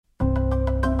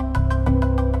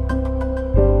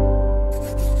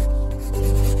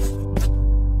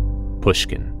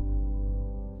Pushkin.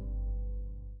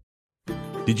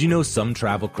 Did you know some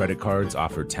travel credit cards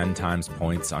offer 10 times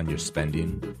points on your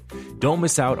spending? Don't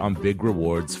miss out on big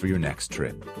rewards for your next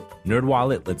trip.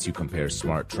 NerdWallet lets you compare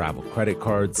smart travel credit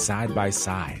cards side by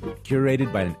side,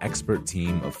 curated by an expert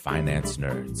team of finance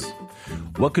nerds.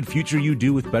 What could future you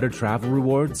do with better travel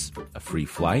rewards? A free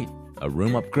flight? A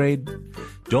room upgrade?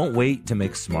 Don't wait to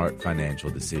make smart financial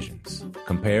decisions.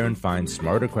 Compare and find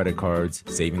smarter credit cards,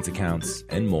 savings accounts,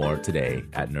 and more today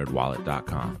at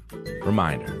nerdwallet.com.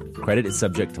 Reminder, credit is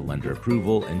subject to lender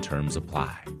approval and terms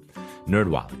apply.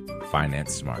 NerdWallet,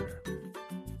 finance smarter.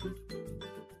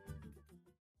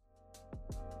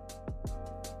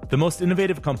 The most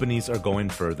innovative companies are going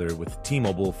further with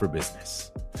T-Mobile for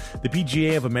Business. The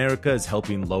PGA of America is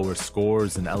helping lower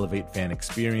scores and elevate fan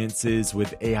experiences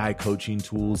with AI coaching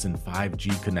tools and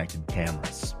 5G connected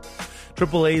cameras.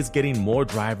 AAA is getting more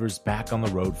drivers back on the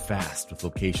road fast with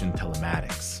location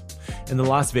telematics. And the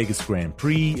Las Vegas Grand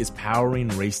Prix is powering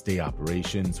race day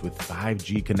operations with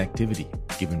 5G connectivity,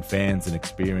 giving fans an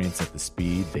experience at the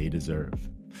speed they deserve.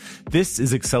 This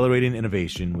is accelerating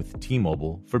innovation with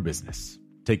T-Mobile for Business.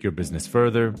 Take your business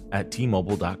further at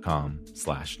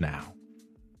T-Mobile.com/now.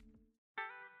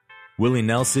 Willie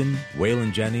Nelson,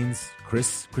 Waylon Jennings,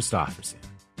 Chris Christopherson.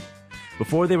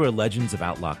 Before they were legends of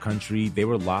outlaw country, they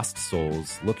were lost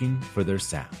souls looking for their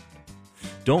sound.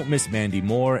 Don't miss Mandy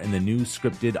Moore and the new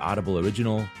scripted Audible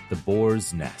original, The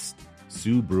Boar's Nest,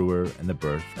 Sue Brewer and the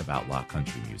Birth of Outlaw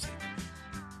Country Music.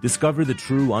 Discover the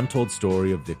true untold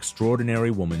story of the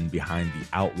extraordinary woman behind the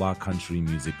outlaw country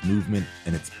music movement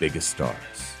and its biggest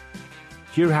stars.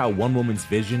 Hear how one woman's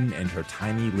vision and her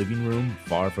tiny living room,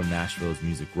 far from Nashville's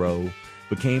Music Row,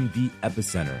 became the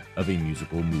epicenter of a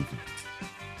musical movement.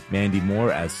 Mandy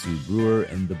Moore as Sue Brewer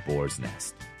in The Boar's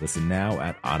Nest. Listen now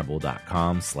at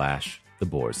audible.com/The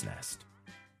Boar's Nest.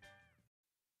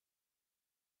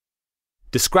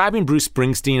 Describing Bruce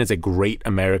Springsteen as a great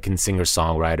American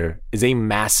singer-songwriter is a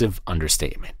massive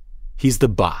understatement. He's the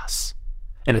boss.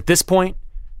 And at this point,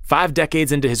 5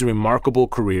 decades into his remarkable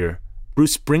career,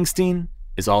 Bruce Springsteen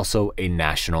is also a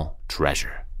national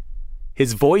treasure.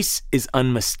 His voice is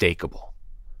unmistakable.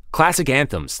 Classic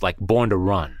anthems like Born to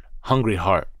Run, Hungry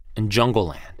Heart, and Jungle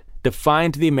Land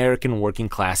defined the American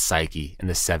working-class psyche in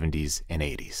the 70s and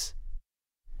 80s.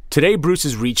 Today, Bruce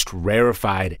has reached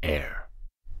rarefied air.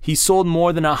 He's sold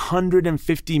more than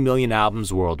 150 million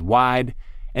albums worldwide,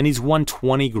 and he's won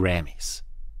 20 Grammys.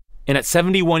 And at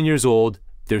 71 years old,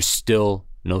 there's still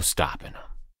no stopping him.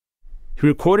 He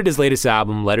recorded his latest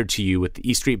album, Letter to You, with the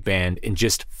E Street Band in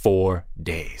just 4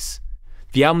 days.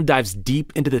 The album dives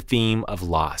deep into the theme of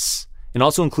loss and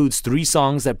also includes 3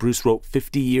 songs that Bruce wrote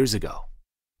 50 years ago.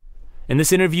 In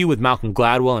this interview with Malcolm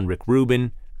Gladwell and Rick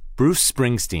Rubin, Bruce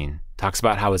Springsteen talks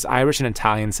about how his Irish and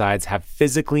Italian sides have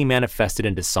physically manifested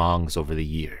into songs over the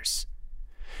years.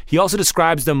 He also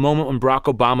describes the moment when Barack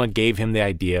Obama gave him the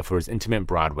idea for his intimate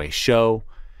Broadway show,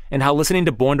 and how listening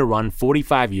to Born to Run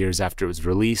 45 years after it was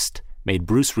released made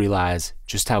Bruce realize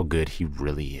just how good he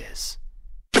really is.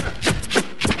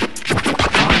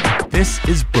 This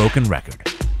is Broken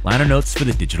Record, liner notes for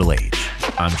the digital age.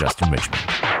 I'm Justin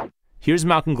Richmond. Here's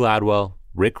Malcolm Gladwell,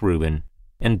 Rick Rubin,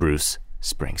 and Bruce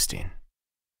Springsteen.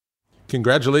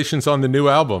 Congratulations on the new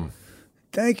album.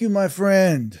 Thank you, my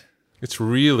friend. It's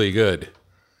really good.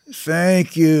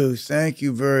 Thank you. Thank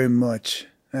you very much.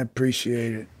 I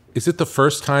appreciate it. Is it the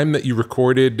first time that you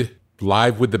recorded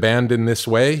live with the band in this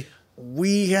way?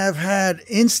 We have had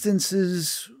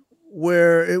instances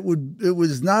where it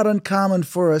was not uncommon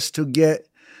for us to get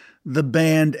the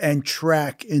band and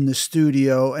track in the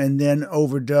studio and then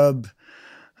overdub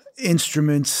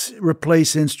instruments,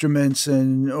 replace instruments,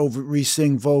 and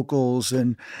re-sing vocals.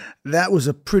 And that was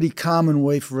a pretty common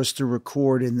way for us to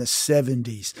record in the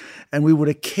 70s. And we would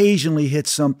occasionally hit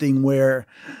something where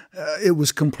it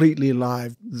was completely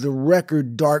live. The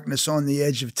record Darkness on the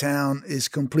Edge of Town is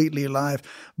completely live.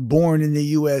 Born in the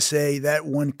USA, that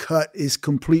one cut is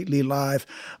completely live.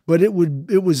 But it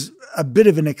was a bit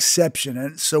of an exception.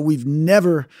 And so we've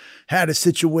never had a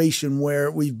situation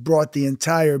where we've brought the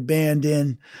entire band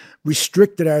in,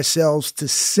 restricted ourselves to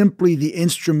simply the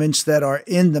instruments that are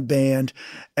in the band,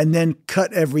 and then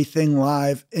cut everything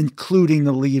live, including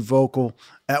the lead vocal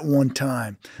at one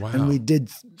time. Wow. And we did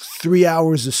 3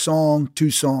 hours a song,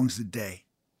 2 songs a day.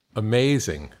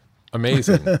 Amazing.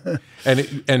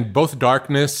 And both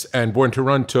Darkness and Born to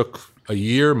Run took a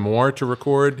year more to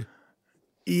record?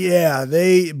 Yeah,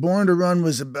 Born to Run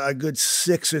was a good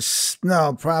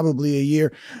probably a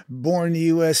year. Born in the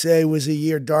USA was a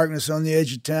year. Darkness on the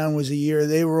Edge of Town was a year.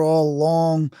 They were all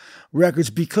long records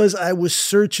because I was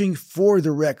searching for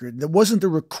the record. It wasn't the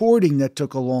recording that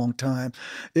took a long time.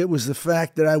 It was the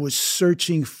fact that I was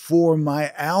searching for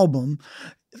my album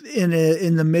in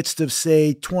the midst of,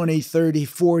 say, 20, 30,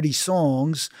 40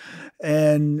 songs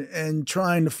and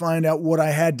trying to find out what I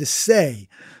had to say.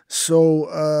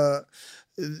 So,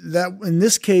 that in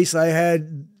this case, I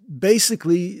had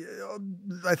basically,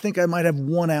 I think I might have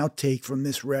one outtake from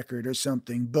this record or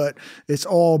something, but it's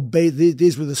all,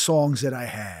 these were the songs that I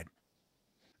had.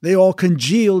 They all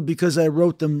congealed because I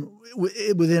wrote them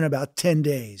within about 10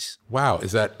 days. Wow.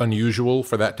 Is that unusual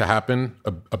for that to happen?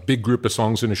 A big group of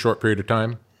songs in a short period of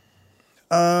time?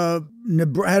 I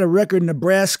had a record in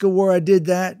Nebraska where I did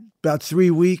that, about 3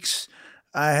 weeks.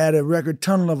 I had a record,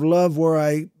 Tunnel of Love, where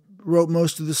I wrote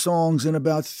most of the songs in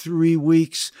about 3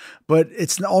 weeks, but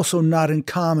it's also not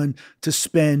uncommon to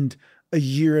spend a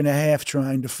year and a half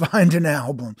trying to find an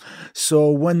album.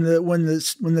 So when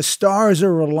the stars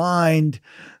are aligned,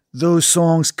 those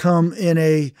songs come in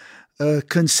a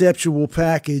conceptual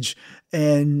package,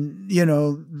 and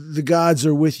the gods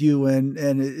are with you, and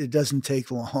it doesn't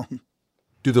take long.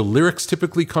 Do the lyrics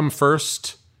typically come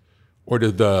first, or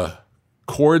do the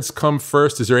chords come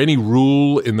first? Is there any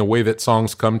rule in the way that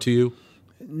songs come to you?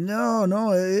 No.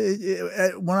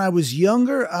 When I was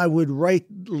younger, I would write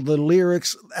the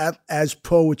lyrics as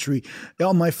poetry.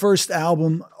 On my first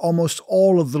album, almost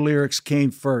all of the lyrics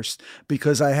came first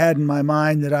because I had in my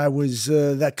mind that I was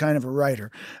that kind of a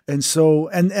writer. And so,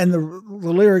 and the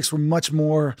lyrics were much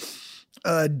more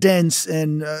dense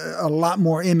and a lot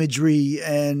more imagery.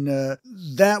 And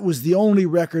that was the only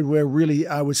record where really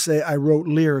I would say I wrote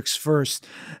lyrics first.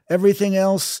 Everything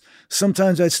else,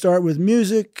 sometimes I'd start with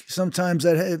music. Sometimes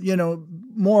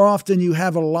more often you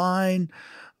have a line,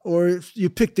 or you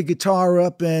pick the guitar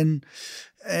up and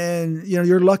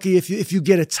you're lucky if you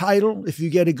get a title. If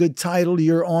you get a good title,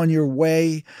 you're on your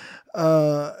way.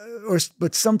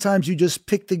 But sometimes you just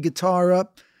pick the guitar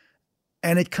up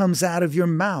and it comes out of your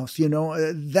mouth.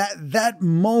 That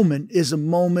moment is a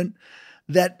moment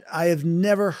that I have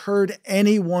never heard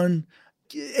anyone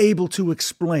able to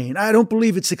explain. I don't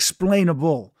believe it's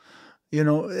explainable,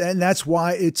 and that's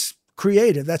why it's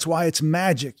creative. That's why it's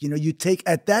magic. You take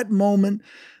at that moment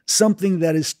something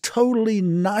that is totally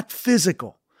not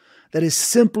physical, that is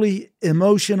simply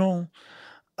emotional,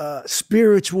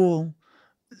 spiritual,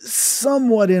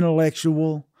 somewhat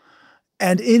intellectual,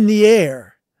 and in the air,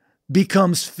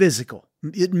 becomes physical.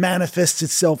 It manifests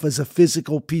itself as a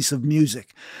physical piece of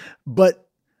music. But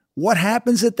what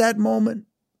happens at that moment,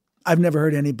 I've never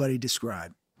heard anybody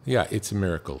describe. Yeah, it's a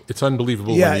miracle. It's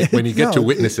unbelievable when you get to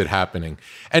witness it happening.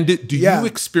 And do you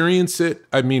experience it?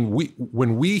 I mean,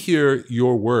 when we hear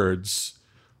your words,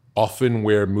 often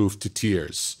we're moved to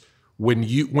tears.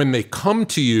 When they come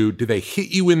to you, do they hit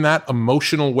you in that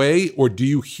emotional way, or do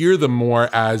you hear them more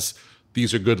as,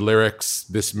 these are good lyrics,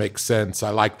 this makes sense,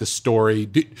 I like the story?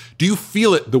 Do you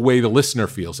feel it the way the listener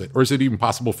feels it, or is it even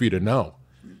possible for you to know?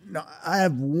 No, I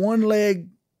have one leg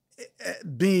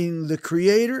being the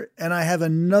creator, and I have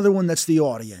another one that's the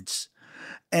audience.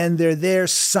 And they're there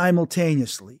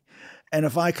simultaneously. And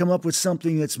if I come up with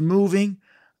something that's moving,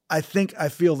 I think I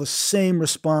feel the same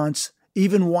response,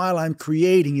 even while I'm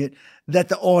creating it, that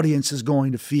the audience is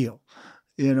going to feel.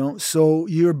 So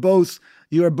you're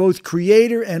both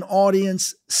creator and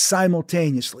audience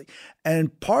simultaneously.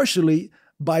 And partially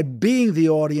by being the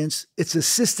audience, it's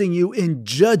assisting you in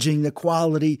judging the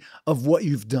quality of what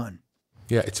you've done.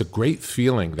 Yeah, it's a great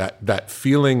feeling, that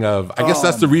feeling of, I guess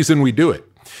that's the reason we do it.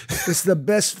 It's the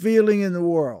best feeling in the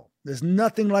world. There's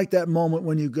nothing like that moment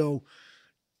when you go,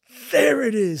 there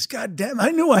it is. God damn,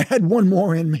 I knew I had one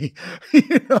more in me.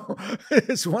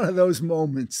 It's one of those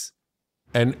moments.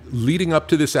 And leading up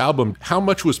to this album, how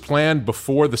much was planned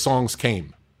before the songs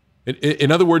came? In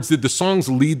other words, did the songs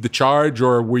lead the charge,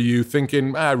 or were you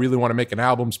thinking, I really want to make an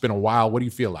album, it's been a while? What do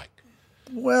you feel like?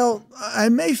 Well, I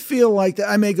may feel like that.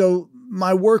 I may go,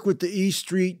 my work with the E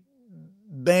Street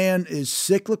Band is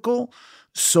cyclical,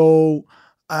 so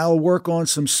I'll work on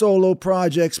some solo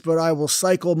projects, but I will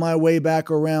cycle my way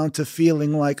back around to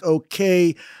feeling like,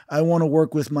 okay, I want to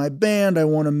work with my band. I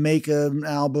want to make an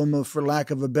album of, for lack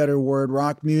of a better word,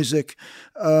 rock music.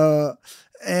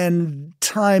 And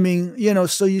timing,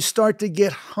 so you start to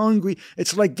get hungry.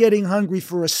 It's like getting hungry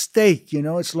for a steak,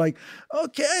 It's like,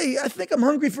 okay, I think I'm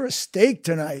hungry for a steak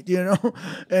tonight,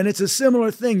 And it's a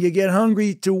similar thing. You get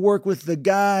hungry to work with the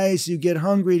guys. You get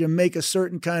hungry to make a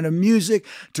certain kind of music,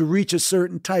 to reach a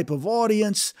certain type of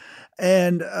audience.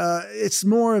 And it's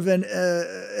more of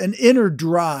an inner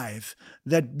drive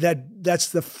that's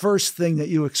the first thing that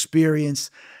you experience.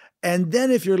 And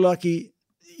then if you're lucky,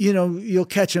 you'll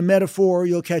catch a metaphor,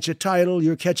 you'll catch a title,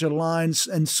 you'll catch a line,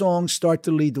 and songs start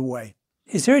to lead the way.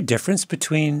 Is there a difference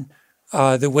between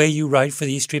the way you write for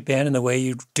the E Street Band and the way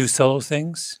you do solo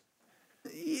things?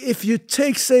 If you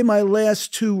take, say, my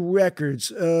last two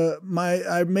records,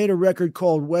 I made a record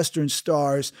called Western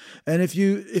Stars, and if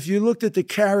you looked at the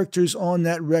characters on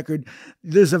that record,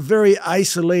 there's a very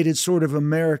isolated sort of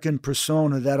American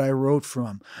persona that I wrote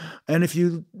from. And if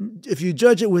you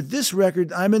judge it with this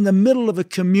record, I'm in the middle of a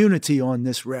community on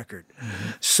this record.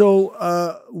 Mm-hmm.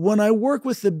 So when I work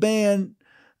with the band,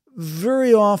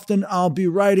 very often I'll be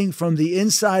writing from the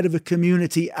inside of a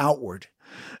community outward.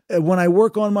 When I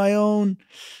work on my own,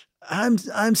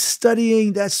 I'm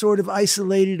studying that sort of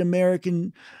isolated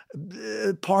American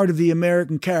part of the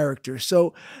American character.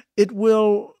 So it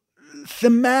will,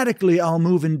 thematically, I'll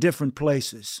move in different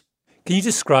places. Can you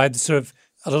describe sort of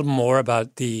a little more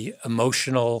about the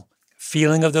emotional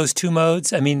feeling of those two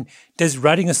modes? I mean, does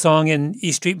writing a song in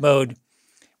E Street mode,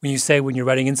 when you're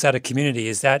writing inside a community,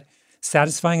 is that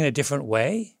satisfying in a different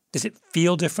way? Does it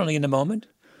feel differently in the moment?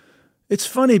 It's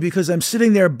funny because I'm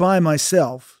sitting there by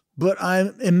myself, but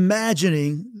I'm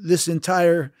imagining this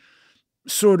entire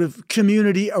sort of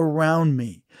community around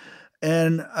me.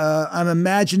 And I'm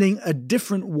imagining a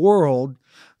different world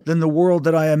than the world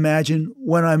that I imagine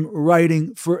when I'm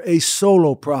writing for a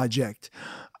solo project.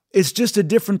 It's just a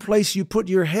different place you put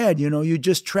your head. You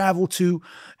just travel to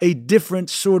a different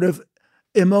sort of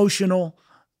emotional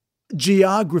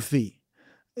geography,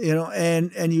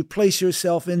 and you place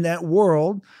yourself in that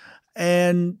world.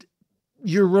 And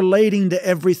you're relating to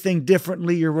everything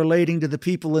differently. You're relating to the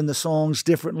people in the songs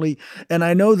differently. And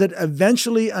I know that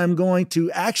eventually I'm going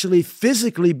to actually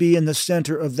physically be in the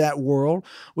center of that world,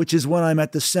 which is when I'm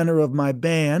at the center of my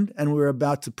band and we're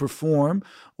about to perform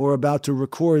or about to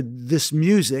record this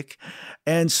music.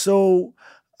 And so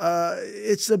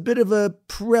it's a bit of a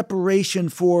preparation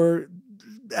for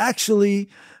actually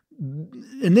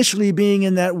initially being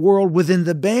in that world within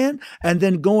the band and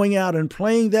then going out and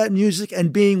playing that music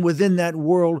and being within that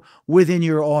world within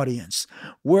your audience.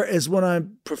 Whereas when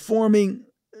I'm performing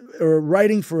or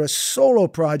writing for a solo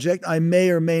project, I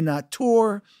may or may not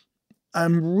tour.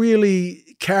 I'm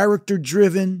really character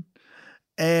driven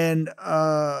and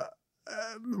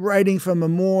writing from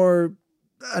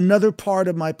another part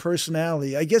of my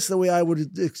personality. I guess the way I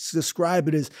would describe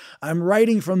it is I'm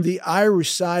writing from the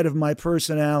Irish side of my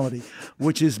personality,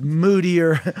 which is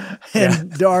moodier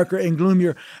and darker and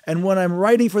gloomier. And when I'm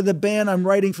writing for the band, I'm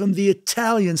writing from the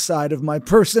Italian side of my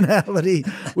personality,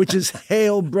 which is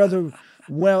hail, brother,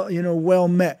 well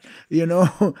met, Yeah.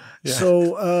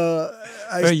 So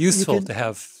very useful to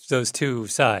have those two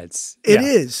sides. It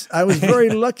is. I was very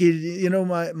lucky.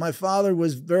 My father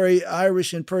was very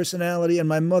Irish in personality and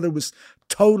my mother was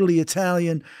totally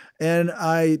Italian. And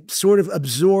I sort of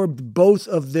absorbed both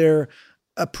of their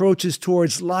approaches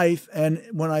towards life. And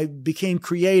when I became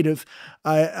creative,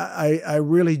 I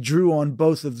really drew on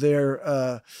both of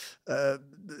their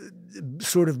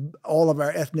sort of all of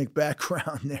our ethnic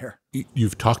background there.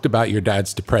 You've talked about your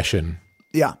dad's depression.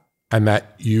 Yeah. And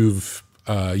that you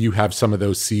have some of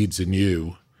those seeds in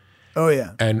you. Oh,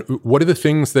 yeah. And what are the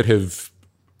things that have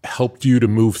helped you to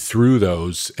move through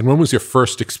those? And when was your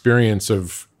first experience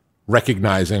of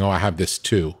recognizing, I have this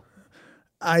too?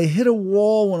 I hit a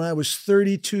wall when I was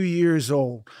 32 years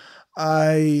old.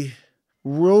 I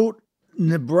wrote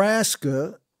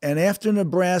Nebraska, and after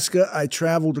Nebraska, I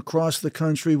traveled across the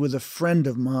country with a friend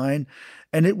of mine.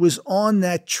 And it was on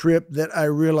that trip that I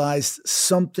realized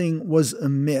something was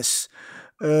amiss.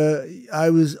 I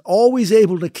was always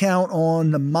able to count on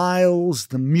the miles,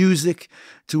 the music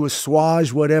to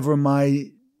assuage whatever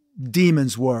my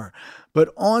demons were.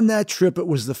 But on that trip, it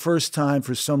was the first time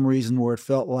for some reason where it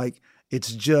felt like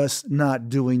it's just not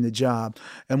doing the job.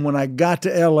 And when I got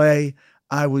to LA,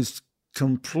 I was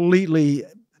completely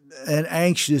an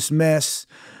anxious mess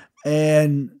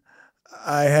and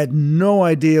I had no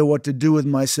idea what to do with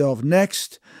myself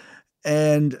next.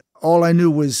 And all I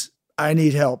knew was I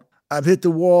need help. I've hit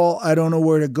the wall. I don't know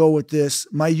where to go with this.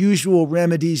 My usual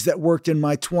remedies that worked in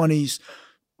my 20s,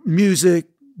 music,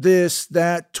 this,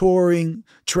 that, touring,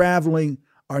 traveling,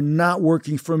 are not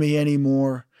working for me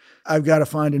anymore. I've got to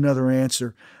find another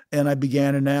answer. And I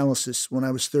began analysis when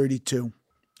I was 32.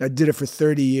 I did it for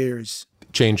 30 years.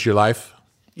 Changed your life?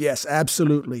 Yes,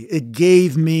 absolutely. It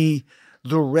gave me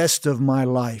the rest of my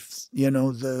life,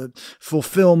 the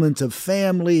fulfillment of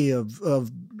family, of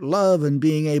love and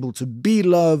being able to be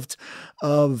loved,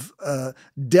 of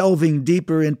delving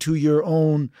deeper into your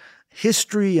own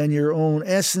history and your own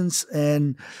essence,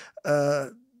 and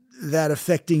that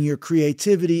affecting your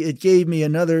creativity. It gave me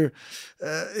another,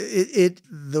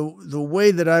 the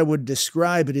way that I would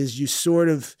describe it is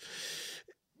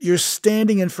you're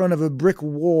standing in front of a brick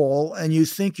wall and you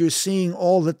think you're seeing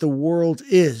all that the world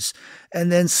is.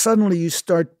 And then suddenly you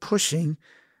start pushing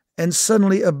and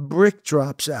suddenly a brick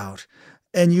drops out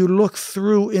and you look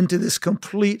through into this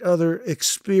complete other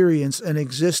experience and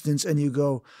existence and you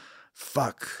go,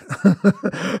 fuck,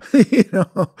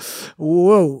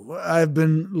 whoa, I've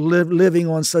been living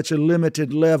on such a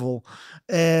limited level.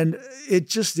 And it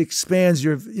just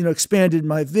expanded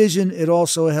my vision. It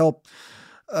also helped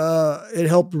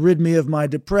rid me of my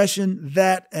depression.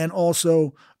 That and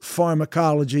also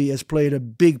pharmacology has played a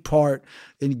big part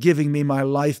in giving me my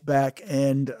life back.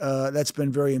 And that's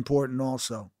been very important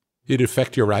also. Did it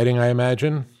affect your writing, I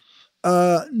imagine?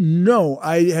 No,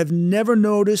 I have never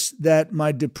noticed that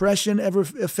my depression ever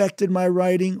affected my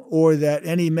writing or that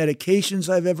any medications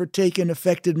I've ever taken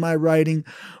affected my writing.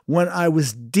 When I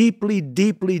was deeply,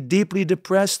 deeply, deeply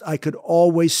depressed, I could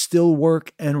always still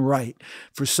work and write.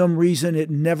 For some reason,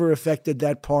 it never affected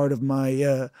that part of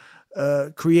my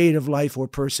creative life or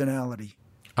personality.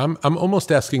 I'm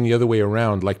almost asking the other way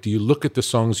around. Like, do you look at the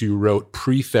songs you wrote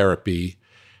pre-therapy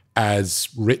as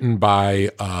written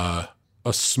by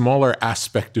a smaller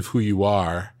aspect of who you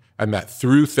are, and that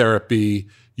through therapy,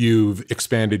 you've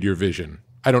expanded your vision?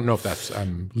 I don't know if that's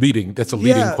that's a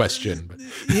leading question. But.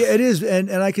 Yeah, it is.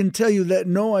 And I can tell you that,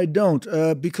 no, I don't,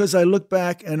 because I look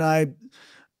back and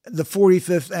the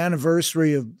 45th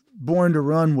anniversary of Born to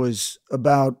Run was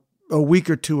about a week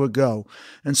or two ago.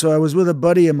 And so I was with a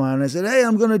buddy of mine and I said, hey,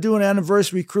 I'm going to do an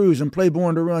anniversary cruise and play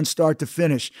Born to Run start to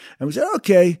finish. And we said,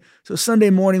 okay. So Sunday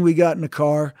morning we got in the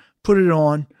car, put it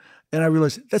on, and I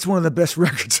realized that's one of the best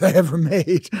records I ever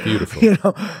made.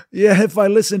 Beautiful. If I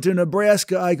listen to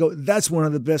Nebraska, I go, that's one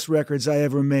of the best records I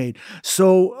ever made.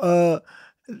 So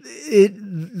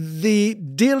the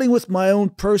dealing with my own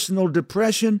personal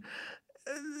depression,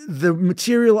 the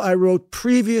material I wrote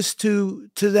previous to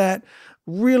that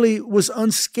really was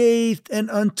unscathed and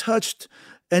untouched,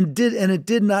 and it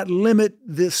did not limit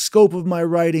the scope of my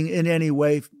writing in any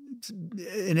way,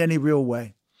 in any real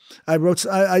way. I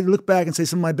look back and say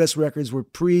some of my best records were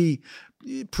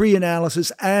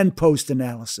pre-analysis and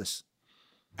post-analysis.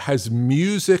 Has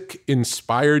music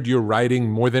inspired your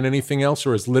writing more than anything else,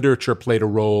 or has literature played a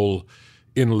role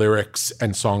in lyrics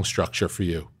and song structure for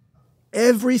you?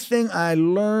 Everything I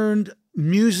learned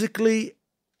musically,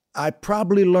 I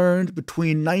probably learned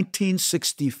between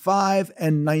 1965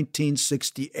 and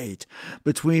 1968,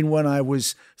 between when I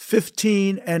was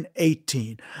 15 and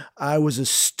 18. I was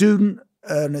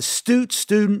an astute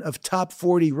student of Top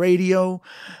 40 radio,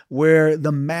 where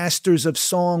the masters of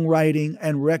songwriting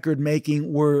and record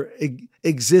making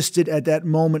existed at that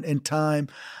moment in time.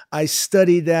 I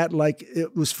studied that like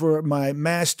it was for my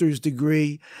master's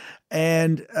degree.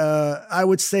 And I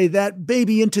would say that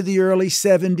maybe into the early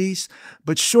 70s,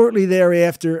 but shortly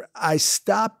thereafter, I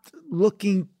stopped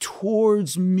looking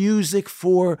towards music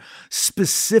for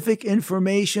specific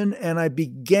information, and I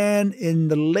began in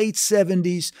the late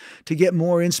 70s to get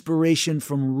more inspiration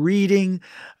from reading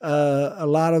a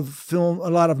lot of film, a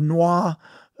lot of noir,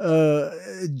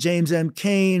 James M.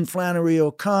 Cain, Flannery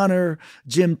O'Connor,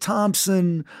 Jim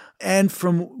Thompson, and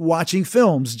from watching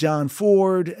films, John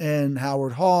Ford and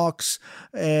Howard Hawks,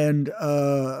 and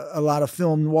a lot of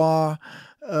film noir.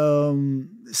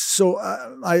 So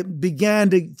I began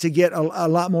to get a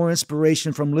lot more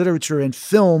inspiration from literature and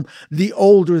film the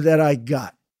older that I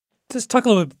got. Let's talk a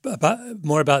little bit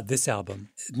more about this album.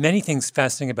 Many things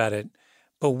fascinating about it,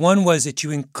 but one was that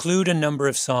you include a number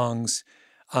of songs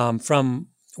from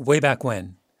way back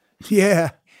when.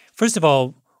 Yeah. First of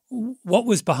all, what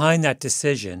was behind that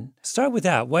decision? Start with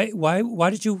that. Why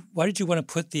did you want to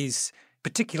put these,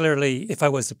 particularly If I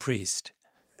Was the Priest?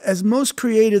 As most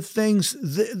creative things,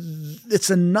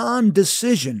 it's a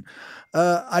non-decision.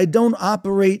 I don't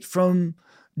operate from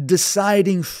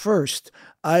deciding first.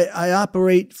 I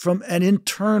operate from an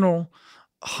internal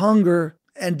hunger,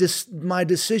 and my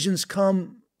decisions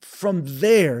come from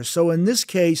there. So in this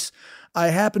case, I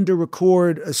happened to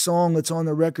record a song that's on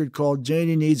the record called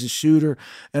Janie Needs a Shooter,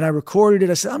 and I recorded it.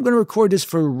 I said, I'm going to record this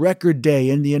for Record Day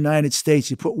in the United States.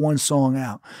 You put one song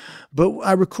out. But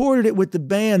I recorded it with the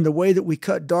band the way that we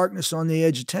cut Darkness on the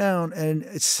Edge of Town, and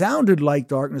it sounded like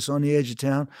Darkness on the Edge of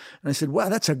Town. And I said, wow,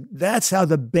 that's how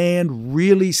the band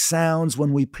really sounds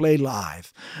when we play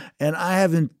live. And I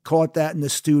haven't caught that in the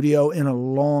studio in a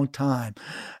long time.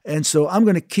 And so I'm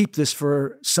going to keep this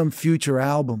for some future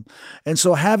album. And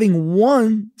so having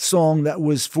one song that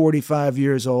was 45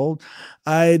 years old,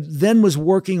 I then was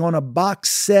working on a box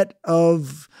set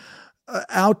of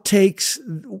outtakes,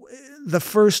 the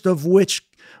first of which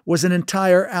was an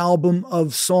entire album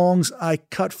of songs I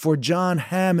cut for John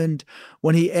Hammond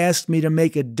when he asked me to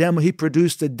make a demo. He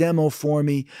produced a demo for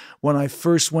me when I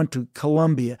first went to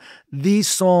Columbia. These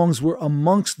songs were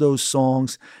amongst those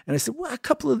songs, and I said, well, a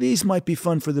couple of these might be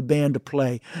fun for the band to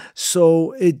play.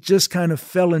 So it just kind of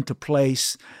fell into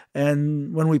place.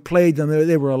 And when we played them,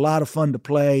 they were a lot of fun to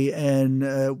play, and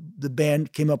the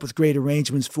band came up with great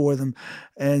arrangements for them,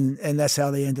 and that's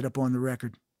how they ended up on the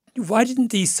record. Why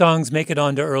didn't these songs make it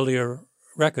onto earlier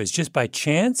records? Just by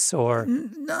chance, or?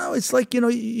 No, it's like,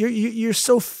 you're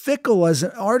so fickle as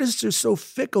an artist. You're so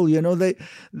fickle. You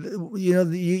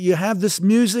have this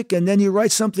music, and then you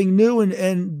write something new,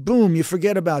 and boom, you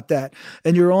forget about that,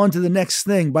 and you're on to the next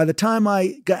thing. By the time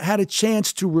I had a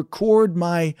chance to record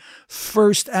my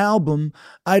first album,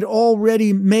 I'd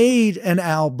already made an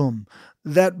album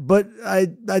but I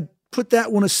put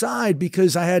that one aside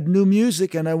because I had new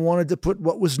music and I wanted to put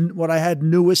what I had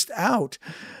newest out.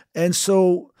 And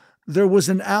so there was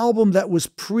an album that was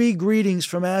pre-Greetings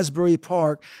from Asbury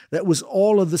Park that was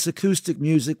all of this acoustic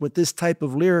music with this type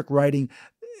of lyric writing,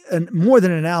 and more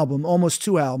than an album, almost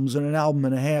 2 albums and an album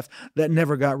and a half that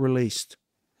never got released.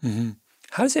 Mm-hmm.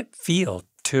 How does it feel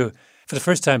to, for the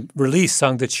first time, release a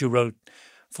song that you wrote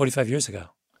 45 years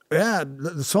ago? Yeah,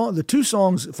 the 2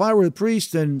 songs, If I Were the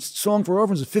Priest and Song for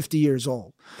Orphans, are 50 years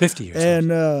old. 50 years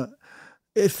old. And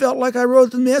it felt like I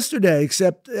wrote them yesterday,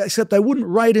 except I wouldn't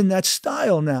write in that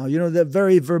style now. That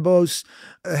very verbose,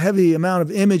 heavy amount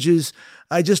of images.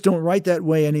 I just don't write that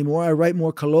way anymore. I write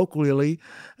more colloquially.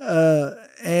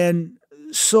 And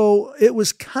so it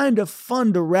was kind of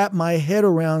fun to wrap my head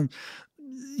around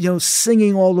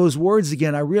singing all those words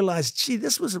again. I realized, gee,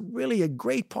 this was really a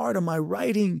great part of my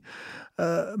writing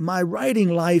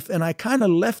life, and I kind of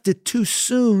left it too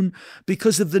soon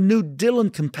because of the new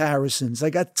Dylan comparisons. I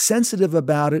got sensitive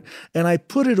about it, and I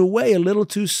put it away a little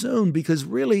too soon because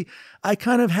really I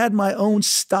kind of had my own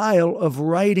style of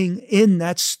writing in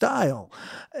that style.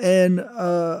 And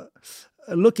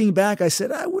looking back, I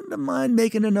said, I wouldn't have mind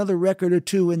making another record or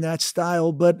 2 in that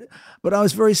style, but I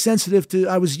was very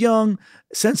I was young,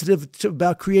 sensitive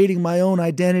about creating my own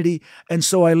identity, and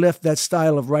so I left that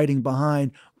style of writing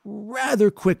behind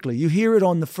rather quickly. You hear it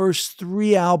on the first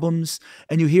 3 albums,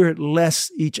 and you hear it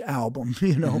less each album,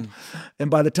 Mm-hmm.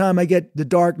 And by the time I get The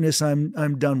Darkness,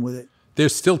 I'm done with it.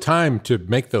 There's still time to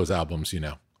make those albums,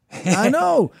 I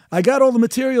know. I got all the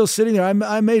material sitting there.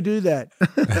 I may do that.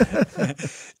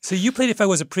 So you played If I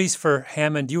Was a Priest for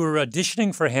Hammond. You were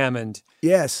auditioning for Hammond.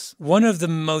 Yes. One of the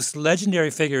most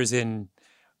legendary figures in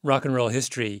rock and roll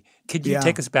history. Could you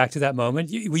take us back to that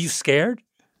moment? Were you scared?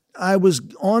 I was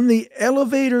on the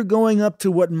elevator going up to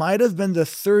what might have been the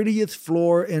 30th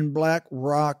floor in Black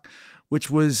Rock, which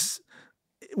was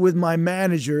with my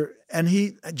manager. And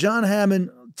John Hammond,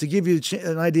 to give you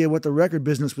an idea what the record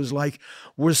business was like,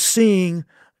 was seeing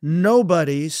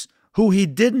nobodies who he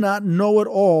did not know at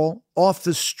all off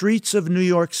the streets of New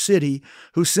York City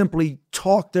who simply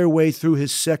talked their way through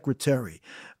his secretary.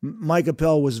 Mike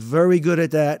Appel was very good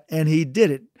at that, and he did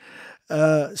it.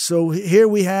 So here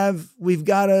we've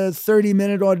got a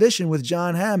 30-minute audition with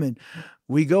John Hammond.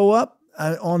 We go up.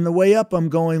 On the way up, I'm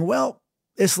going, well,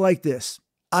 it's like this.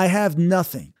 I have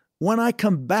nothing. When I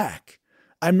come back,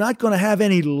 I'm not going to have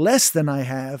any less than I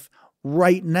have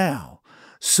right now.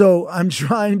 So I'm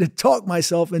trying to talk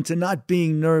myself into not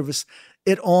being nervous.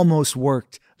 It almost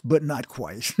worked, but not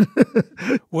quite.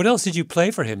 What else did you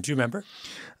play for him? Do you remember?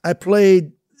 I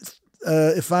played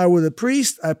If I Were the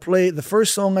Priest. The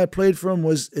first song I played for him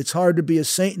was It's Hard to Be a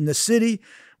Saint in the City,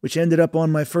 which ended up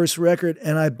on my first record.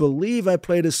 And I believe I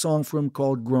played a song for him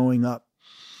called Growing Up.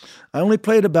 I only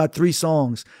played about 3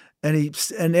 songs.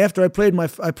 And after I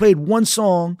played one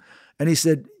song, and he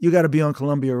said, "You got to be on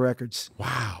Columbia Records."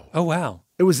 Wow! Oh wow!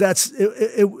 It was that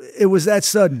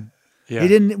sudden. Yeah. He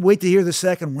didn't wait to hear the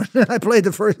second one. I played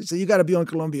the first. He said, "You got to be on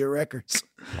Columbia Records."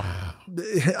 Wow!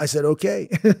 I said, "Okay."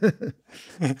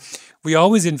 We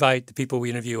always invite the people we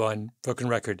interview on Broken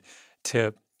Record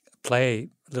to play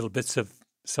little bits of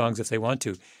songs if they want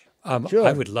to. Sure.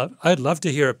 I'd love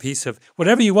to hear a piece of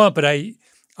whatever you want, but I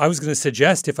was going to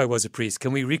suggest, if I was a priest,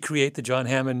 can we recreate the John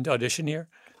Hammond audition here?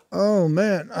 Oh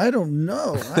man, I don't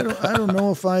know. I don't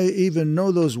know if I even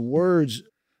know those words.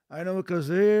 I know because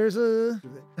there's a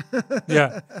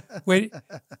Yeah. Wait,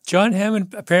 John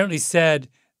Hammond apparently said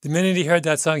the minute he heard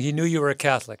that song, he knew you were a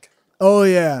Catholic. Oh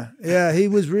yeah. He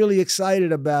was really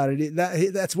excited about it.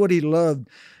 That's what he loved.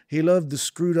 He loved the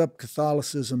screwed up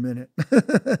Catholicism in it.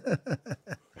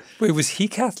 Wait, was he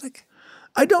Catholic?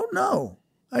 I don't know.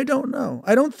 I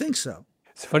don't think so.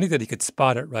 It's funny that he could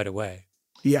spot it right away.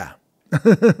 Yeah.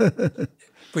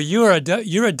 But you're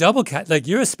a double cat, like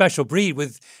you're a special breed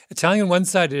with Italian on one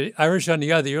side, Irish on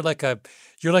the other. You're like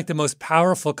the most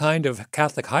powerful kind of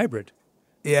Catholic hybrid.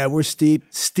 Yeah, we're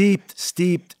steeped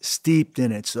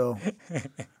in it. So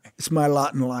it's my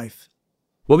lot in life.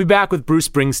 We'll be back with Bruce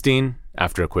Springsteen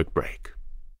after a quick break.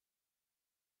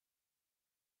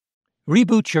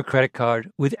 Reboot your credit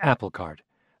card with Apple Card,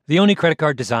 the only credit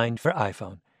card designed for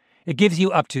iPhone. It gives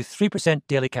you up to 3%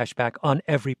 daily cash back on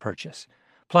every purchase.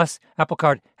 Plus, Apple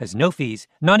Card has no fees,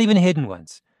 not even hidden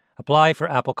ones. Apply for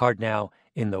Apple Card now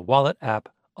in the Wallet app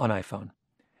on iPhone.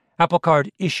 Apple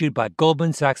Card issued by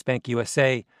Goldman Sachs Bank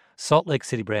USA, Salt Lake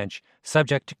City branch,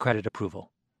 subject to credit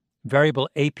approval. Variable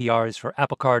APRs for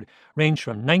Apple Card range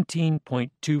from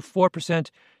 19.24%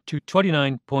 to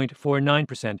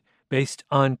 29.49% based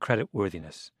on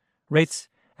creditworthiness. Rates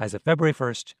as of February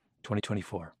 1st,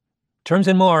 2024. Terms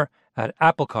and more at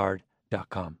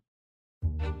applecard.com.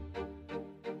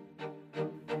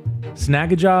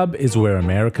 Snagajob is where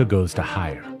America goes to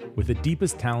hire, with the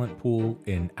deepest talent pool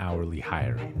in hourly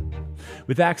hiring.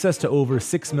 With access to over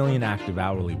 6 million active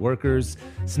hourly workers,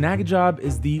 Snagajob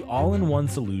is the all-in-one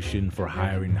solution for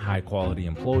hiring high-quality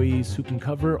employees who can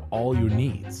cover all your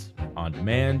needs: on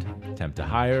demand, temp to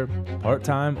hire,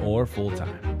 part-time, or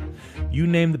full-time. You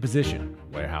name the position: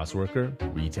 warehouse worker,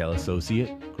 retail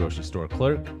associate, grocery store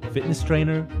clerk, fitness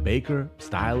trainer, baker,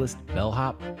 stylist,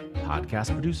 bellhop,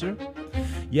 podcast producer.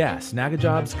 Yeah,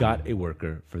 Snagajob's got a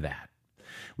worker for that.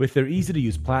 With their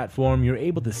easy-to-use platform, you're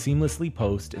able to seamlessly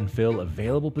post and fill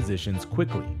available positions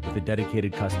quickly with a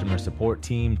dedicated customer support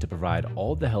team to provide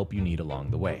all the help you need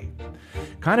along the way.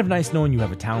 Kind of nice knowing you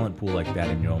have a talent pool like that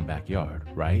in your own backyard,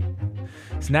 right?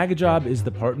 Snagajob is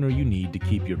the partner you need to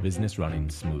keep your business running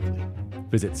smoothly.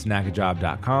 Visit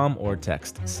snagajob.com or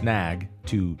text SNAG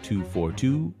to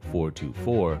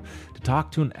 242-424 to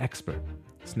talk to an expert.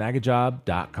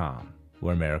 Snagajob.com,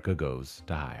 where America goes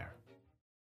to hire.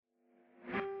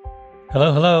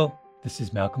 Hello. This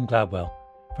is Malcolm Gladwell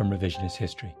from Revisionist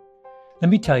History. Let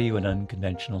me tell you an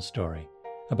unconventional story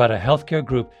about a healthcare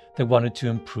group that wanted to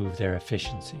improve their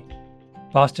efficiency.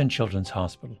 Boston Children's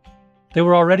Hospital. They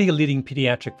were already a leading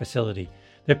pediatric facility.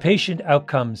 Their patient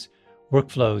outcomes,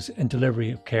 workflows, and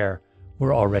delivery of care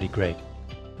were already great.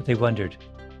 But they wondered,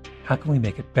 how can we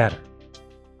make it better?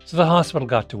 So the hospital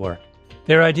got to work.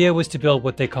 Their idea was to build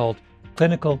what they called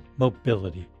clinical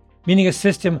mobility, meaning a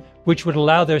system which would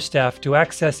allow their staff to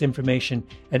access information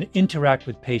and interact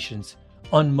with patients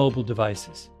on mobile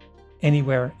devices,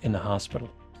 anywhere in the hospital.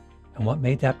 And what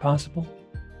made that possible?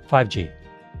 5G.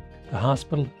 The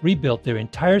hospital rebuilt their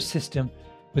entire system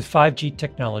with 5G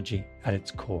technology at its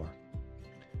core.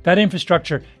 That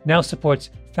infrastructure now supports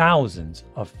thousands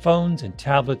of phones and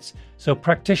tablets so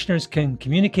practitioners can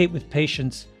communicate with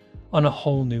patients on a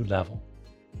whole new level.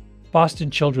 Boston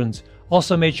Children's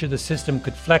also made sure the system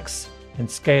could flex and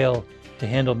scale to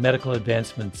handle medical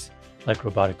advancements like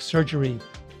robotic surgery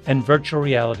and virtual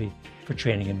reality for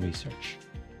training and research.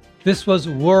 This was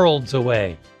worlds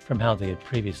away from how they had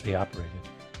previously operated.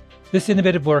 This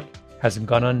innovative work hasn't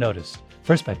gone unnoticed,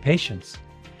 first by patients,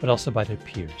 but also by their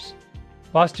peers.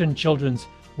 Boston Children's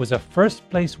was a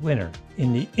first-place winner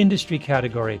in the industry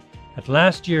category at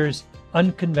last year's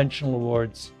Unconventional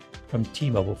Awards from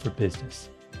T-Mobile for Business,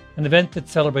 an event that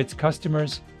celebrates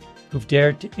customers who've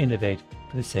dared to innovate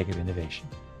for the sake of innovation.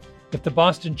 If the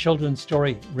Boston Children's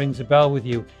story rings a bell with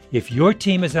you, if your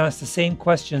team has asked the same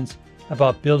questions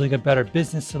about building a better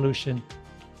business solution,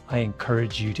 I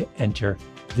encourage you to enter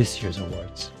this year's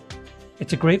awards.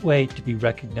 It's a great way to be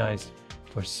recognized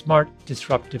for smart,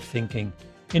 disruptive thinking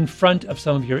in front of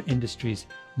some of your industry's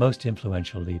most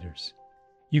influential leaders.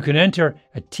 You can enter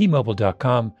at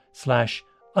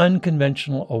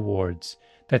tmobile.com/unconventional awards.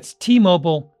 That's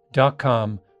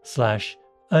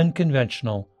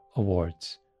tmobile.com/unconventional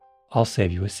awards. I'll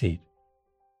save you a seat.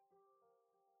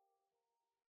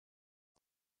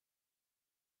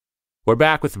 We're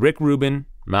back with Rick Rubin,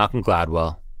 Malcolm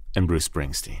Gladwell, and Bruce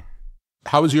Springsteen.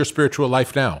 How is your spiritual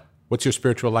life now? What's your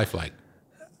spiritual life like?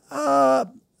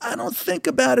 I don't think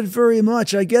about it very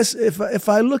much. I guess if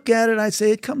I look at it, I'd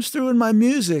say it comes through in my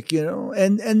music,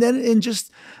 and then in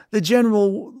just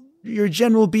your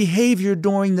general behavior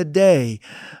during the day,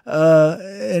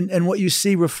 and what you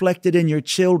see reflected in your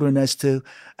children as to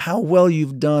how well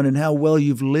you've done and how well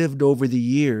you've lived over the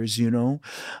years.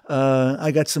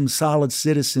 I got some solid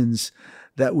citizens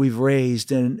that we've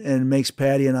raised, and makes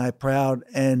Patty and I proud,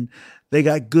 and they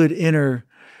got good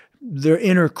their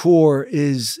inner core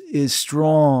is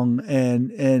strong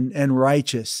and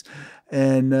righteous.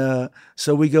 And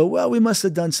so we go, well, we must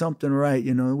have done something right.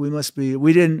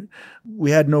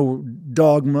 We had no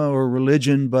dogma or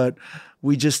religion, but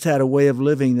we just had a way of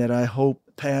living that I hope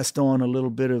passed on a little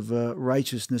bit of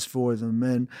righteousness for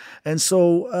them. And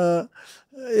so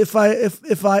if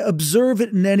I observe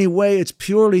it in any way, it's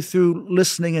purely through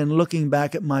listening and looking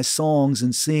back at my songs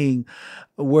and seeing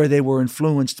where they were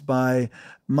influenced by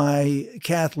my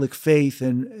Catholic faith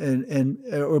and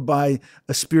or by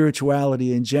a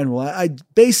spirituality in general. I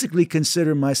basically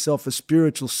consider myself a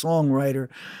spiritual songwriter,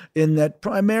 in that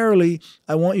primarily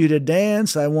I want you to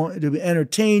dance, I want to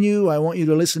entertain you, I want you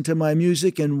to listen to my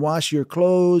music and wash your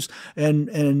clothes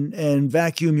and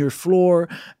vacuum your floor,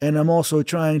 and I'm also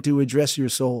trying to address your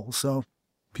soul. So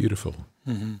beautiful.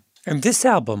 Mm-hmm. And this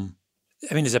album,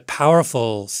 there's a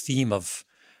powerful theme of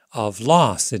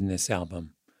loss in this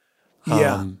album.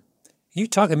 Yeah. You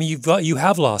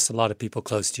have lost a lot of people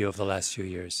close to you over the last few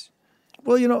years.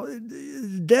 Well,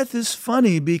 death is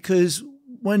funny because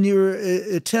when you're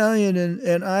Italian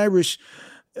and Irish,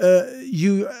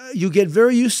 you get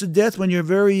very used to death when you're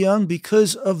very young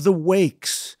because of the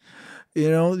wakes.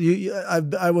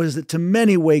 I was to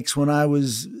many wakes when I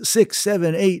was 6,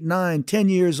 7, 8, 9, 10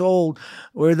 years old,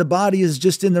 where the body is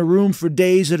just in the room for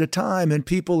days at a time, and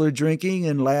people are drinking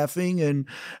and laughing and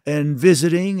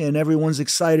visiting, and everyone's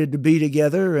excited to be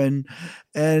together. And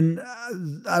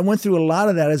I went through a lot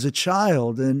of that as a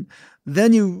child. And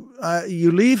then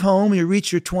you leave home, you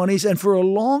reach your 20s, and for a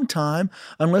long time,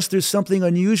 unless there's something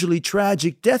unusually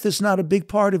tragic, death is not a big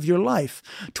part of your life.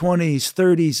 20s,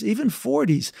 30s, even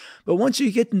 40s. But once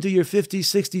you get into your 50s,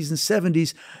 60s, and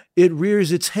 70s, it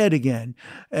rears its head again,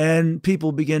 and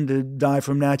people begin to die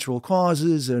from natural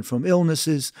causes and from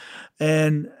illnesses,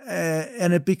 and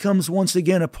it becomes once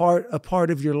again a part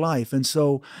of your life. And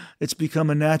so it's become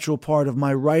a natural part of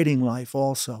my writing life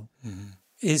also. Mm-hmm.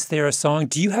 Is there a song?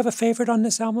 Do you have a favorite on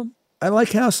this album? I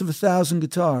like House of a Thousand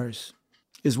Guitars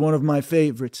is one of my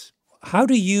favorites. How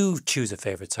do you choose a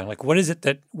favorite song? Like, what are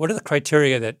the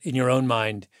criteria that in your own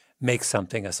mind makes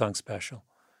something a song special?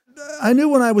 I knew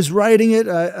when I was writing it,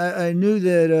 I knew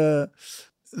that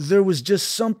there was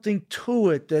just something to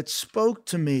it that spoke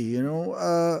to me, and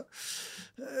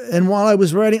while I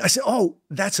was writing, I said, oh,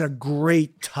 that's a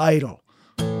great title.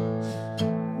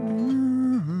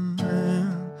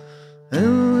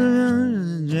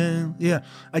 Yeah,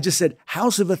 I just said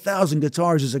House of a Thousand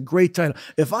Guitars is a great title.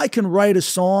 If I can write a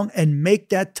song and make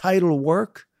that title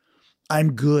work,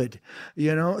 I'm good,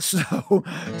 So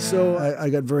I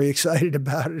got very excited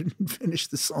about it and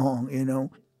finished the song,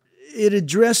 It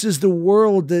addresses the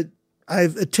world that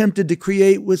I've attempted to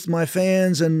create with my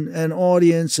fans and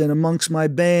audience and amongst my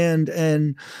band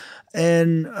and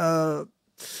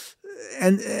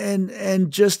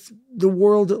just the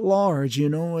world at large,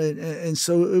 and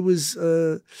so it was.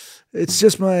 It's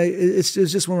just one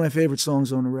of my favorite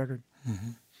songs on the record.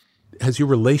 Mm-hmm. Has your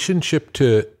relationship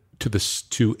to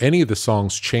any of the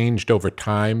songs changed over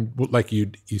time? Like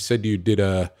you said, you did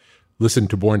a listen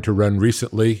to Born to Run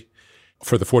recently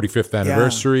for the 45th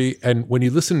anniversary, and when you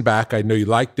listen back, I know you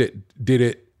liked it.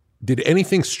 Did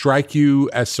anything strike you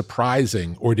as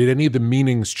surprising, or did any of the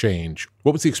meanings change?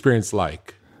 What was the experience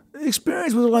like? The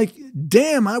experience was like,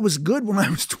 damn, I was good when I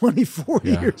was 24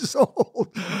 years old.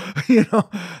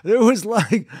 There was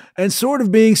and sort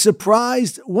of being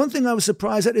surprised. One thing I was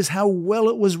surprised at is how well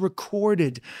it was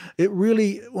recorded. It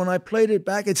really, when I played it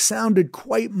back, it sounded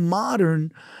quite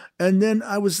modern. And then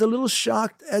I was a little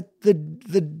shocked at the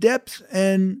depth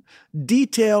and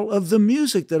detail of the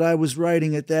music that I was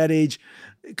writing at that age,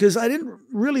 because I didn't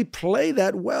really play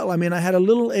that well. I had a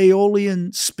little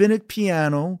Aeolian spinet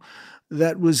piano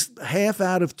that was half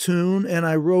out of tune, and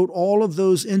I wrote all of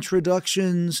those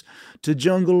introductions to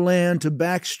Jungle Land, to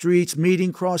Backstreets, Meeting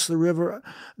Across the River.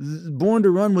 Born to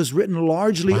Run was written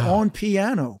largely on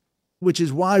piano, which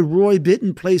is why Roy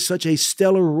Bittan plays such a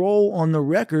stellar role on the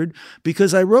record,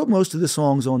 because I wrote most of the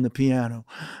songs on the piano.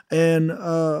 And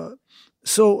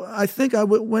so I think I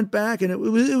went back, and it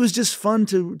was just fun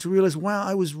to realize, wow,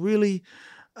 I was really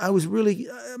I was really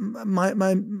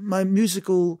my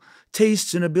musical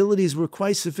tastes and abilities were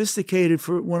quite sophisticated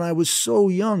for when I was so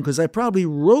young, because I probably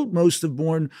wrote most of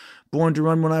Born to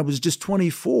Run when I was just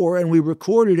 24, and we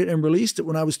recorded it and released it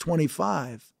when I was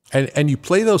 25. And you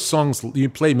play those songs, you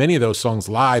play many of those songs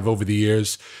live over the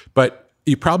years, but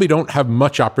you probably don't have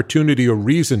much opportunity or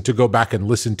reason to go back and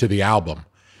listen to the album.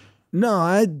 No,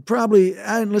 I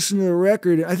hadn't listened to the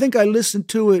record. I think I listened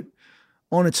to it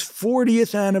on its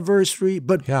 40th anniversary,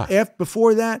 but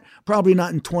before that, probably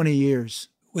not in 20 years.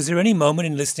 Was there any moment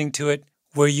in listening to it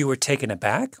where you were taken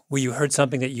aback, where you heard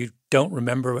something that you don't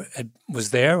remember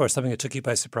was there, or something that took you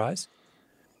by surprise?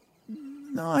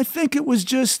 No, I think it was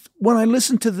just when I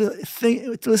listened to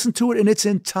it in its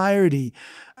entirety,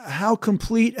 how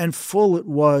complete and full it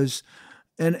was,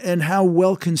 and how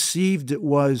well conceived it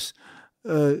was,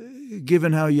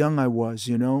 given how young I was.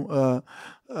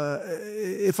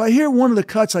 If I hear one of the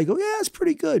cuts, I go, yeah, it's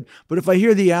pretty good. But if I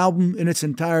hear the album in its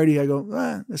entirety, I go,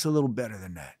 that's a little better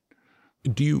than that.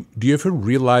 Do you ever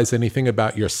realize anything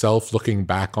about yourself looking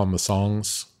back on the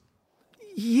songs?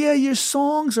 Yeah, your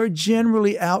songs are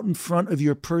generally out in front of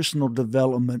your personal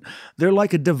development. They're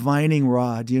like a divining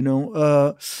rod,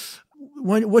 when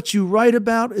what you write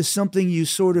about is something you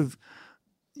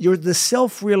the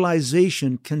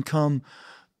self-realization can come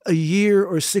a year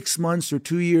or 6 months or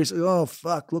 2 years. Oh,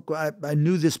 fuck, look, I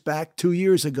knew this back 2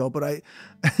 years ago, but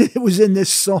it was in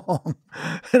this song,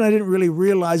 and I didn't really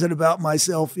realize it about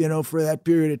myself, for that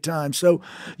period of time. So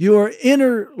your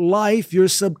inner life, your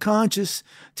subconscious,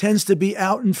 tends to be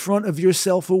out in front of your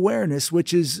self-awareness,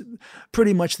 which is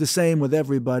pretty much the same with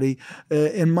everybody.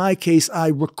 In my case, I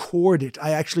record it.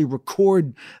 I actually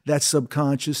record that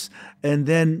subconscious and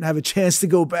then have a chance to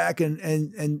go back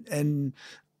and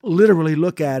literally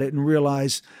look at it and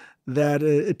realize that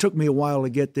it took me a while to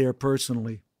get there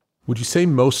personally. Would you say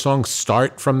most songs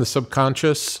start from the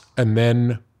subconscious and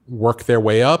then work their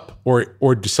way up,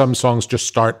 or do some songs just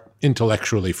start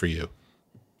intellectually for you?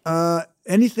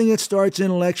 Anything that starts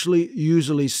intellectually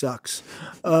usually sucks.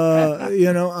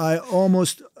 I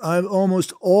almost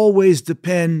always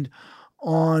depend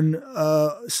on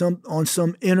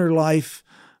some inner life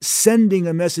sending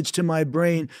a message to my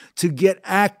brain to get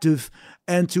active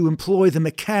and to employ the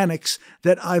mechanics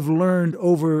that I've learned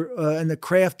over and the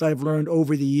craft I've learned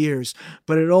over the years.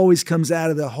 But it always comes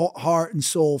out of the heart and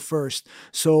soul first.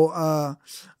 So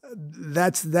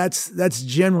that's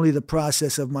generally the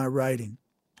process of my writing.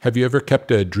 Have you ever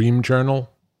kept a dream journal?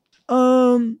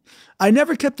 I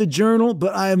never kept a journal,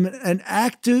 but I'm an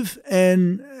active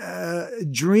and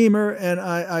dreamer, and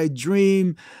I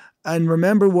dream and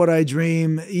remember what I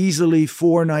dream easily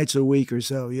 4 nights a week or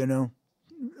so,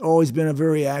 Always been a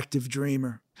very active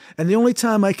dreamer. And the only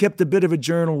time I kept a bit of a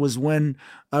journal was when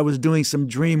I was doing some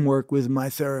dream work with my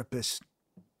therapist.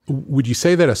 Would you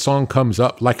say that a song comes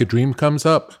up like a dream comes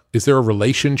up? Is there a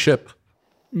relationship?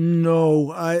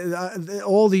 No.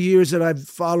 All the years that I've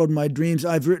followed my dreams,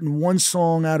 I've written one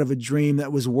song out of a dream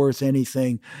that was worth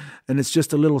anything. And it's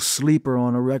just a little sleeper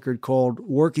on a record called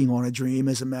Working on a Dream,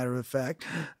 as a matter of fact,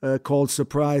 called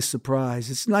Surprise, Surprise.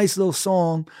 It's a nice little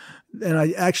song. And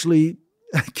I actually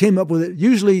came up with it.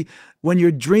 Usually when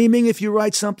you're dreaming, if you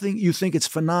write something, you think it's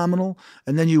phenomenal,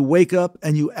 and then you wake up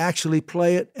and you actually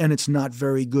play it, and it's not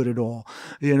very good at all.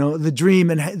 The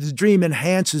dream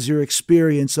enhances your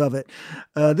experience of it.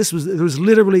 It was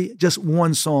literally just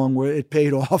one song where it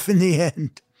paid off in the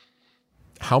end.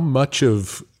 How much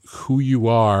of who you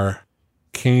are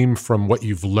came from what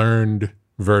you've learned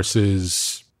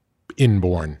versus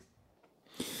inborn?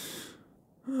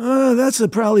 That's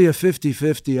probably a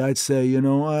 50-50, I'd say.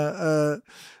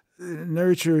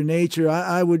 Nurture, nature.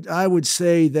 I would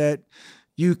say that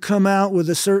you come out with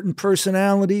a certain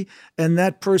personality, and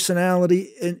that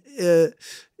personality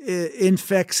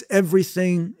infects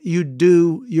everything you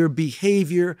do, your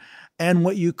behavior, and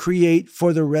what you create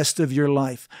for the rest of your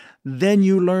life. Then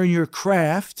you learn your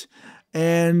craft,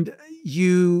 and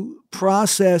you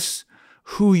process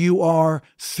who you are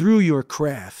through your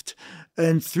craft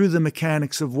and through the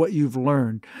mechanics of what you've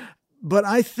learned. But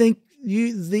I think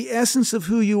the essence of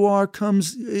who you are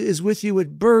is with you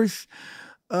at birth.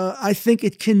 I think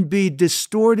it can be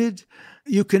distorted.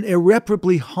 You can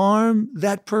irreparably harm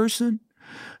that person,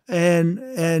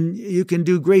 and you can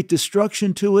do great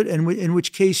destruction to it, and in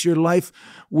which case your life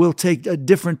will take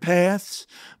different paths.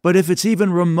 But if it's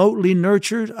even remotely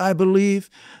nurtured, I believe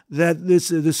that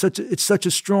it's such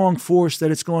a strong force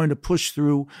that it's going to push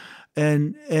through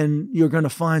and you're going to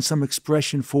find some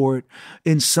expression for it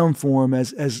in some form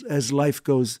as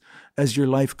your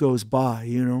life goes by,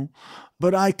 you know.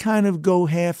 But I kind of go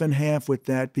half and half with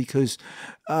that because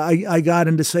I got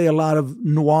into, say, a lot of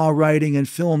noir writing and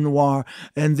film noir,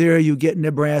 and there you get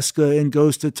Nebraska and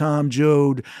Ghost of Tom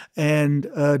Joad and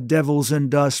Devils and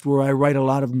Dust, where I write a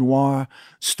lot of noir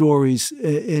stories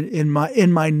in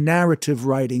my narrative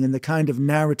writing and the kind of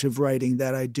narrative writing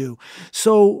that I do.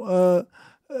 So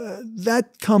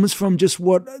that comes from just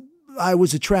what I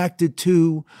was attracted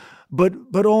to,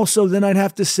 but also then I'd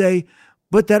have to say,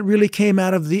 but that really came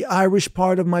out of the Irish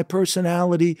part of my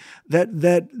personality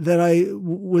that I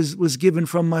was given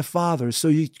from my father. So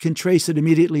you can trace it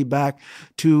immediately back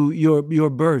to your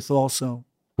birth also.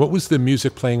 What was the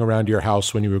music playing around your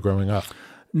house when you were growing up?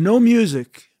 No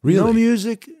music. Really? No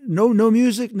music, no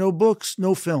music, no books,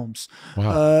 no films.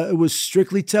 Wow. It was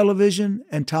strictly television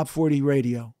and top 40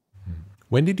 radio.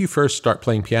 When did you first start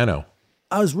playing piano?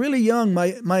 I was really young.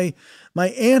 My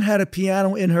aunt had a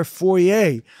piano in her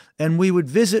foyer, and we would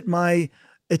visit my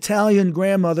Italian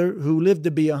grandmother who lived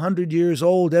to be 100 years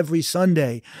old every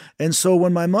Sunday. And so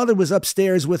when my mother was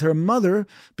upstairs with her mother,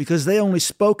 because they only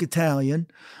spoke Italian,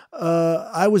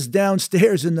 I was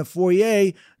downstairs in the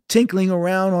foyer tinkling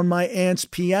around on my aunt's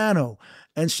piano.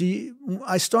 And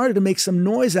I started to make some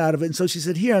noise out of it. And so she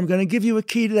said, here, I'm going to give you a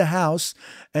key to the house.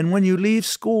 And when you leave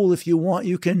school, if you want,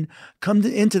 you can come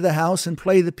into the house and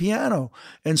play the piano.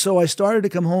 And so I started to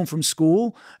come home from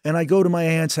school and I go to my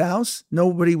aunt's house.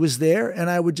 Nobody was there. And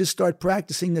I would just start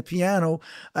practicing the piano.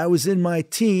 I was in my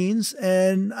teens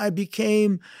and I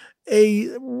became a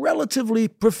relatively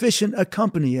proficient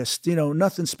accompanist, you know,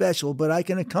 nothing special, but I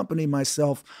can accompany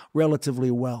myself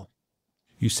relatively well.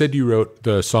 You said you wrote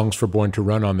the songs for Born to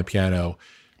Run on the piano.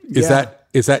 Is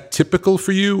that typical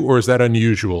for you, or is that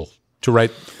unusual to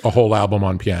write a whole album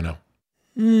on piano?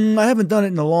 I haven't done it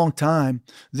in a long time.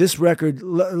 This record,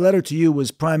 Letter to You, was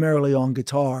primarily on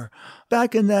guitar.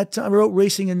 Back in that time, I wrote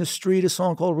Racing in the Street, a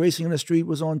song called Racing in the Street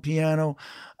was on piano.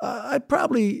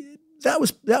 That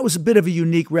was a bit of a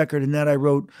unique record in that I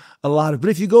wrote a lot of.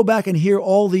 But if you go back and hear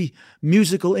all the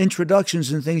musical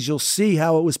introductions and things, you'll see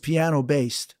how it was piano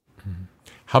based.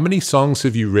 How many songs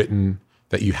have you written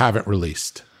that you haven't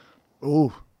released?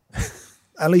 Oh,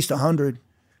 at least 100.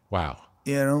 Wow.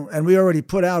 You know, and we already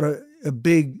put out a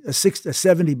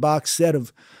 70 box set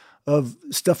of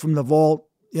stuff from the vault,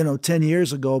 10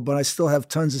 years ago, but I still have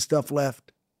tons of stuff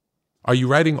left. Are you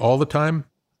writing all the time?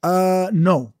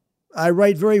 No, I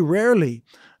write very rarely.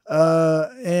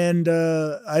 And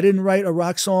I didn't write a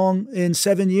rock song in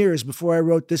 7 years before I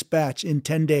wrote this batch in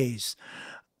 10 days.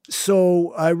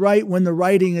 So I write when the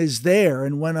writing is there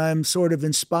and when I'm sort of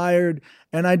inspired,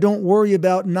 and I don't worry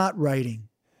about not writing.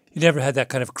 You never had that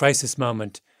kind of crisis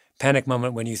moment, panic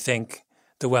moment when you think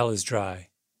the well is dry?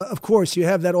 Of course, you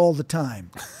have that all the time.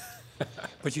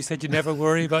 But you said you never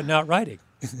worry about not writing.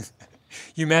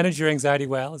 You manage your anxiety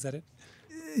well, is that it?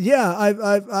 Yeah,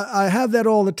 I have that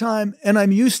all the time, and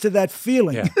I'm used to that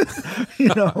feeling.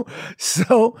 Yeah.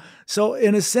 So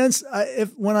in a sense,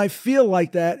 when I feel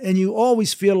like that, and you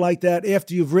always feel like that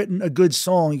after you've written a good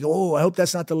song, you go, "Oh, I hope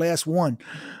that's not the last one,"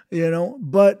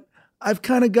 But I've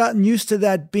kind of gotten used to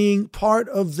that being part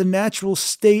of the natural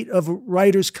state of a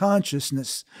writer's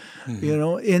consciousness.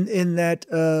 Mm-hmm. In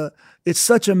that. It's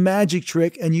such a magic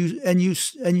trick, and you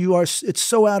are. It's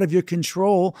so out of your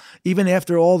control, even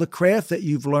after all the craft that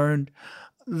you've learned,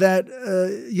 that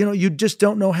you just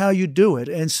don't know how you do it.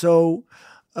 And so,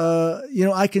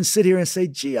 I can sit here and say,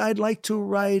 "Gee, I'd like to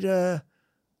write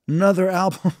another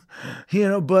album,"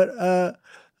 but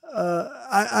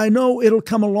I know it'll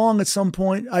come along at some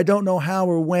point. I don't know how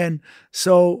or when.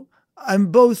 So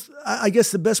I'm both. I guess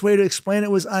the best way to explain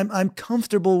it was I'm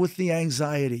comfortable with the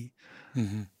anxiety.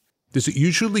 Mm-hmm. Does it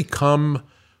usually come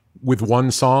with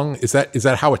one song? Is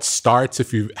that how it starts?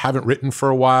 If you haven't written for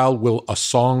a while, will a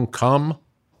song come?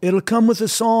 It'll come with a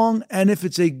song, and if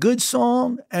it's a good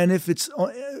song, and if it's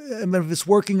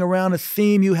working around a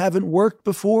theme you haven't worked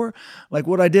before, like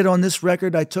what I did on this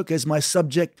record, I took as my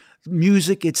subject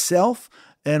music itself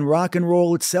and rock and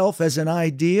roll itself as an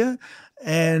idea,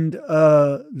 and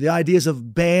the ideas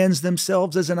of bands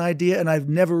themselves as an idea, and I've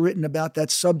never written about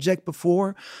that subject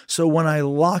before. So when I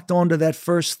locked onto that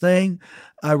first thing,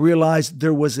 I realized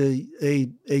there was a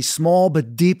small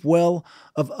but deep well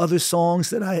of other songs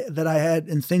that I had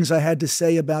and things I had to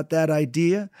say about that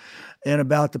idea, and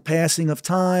about the passing of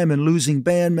time and losing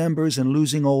band members and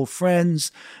losing old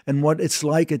friends and what it's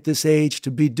like at this age to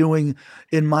be doing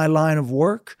in my line of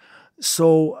work.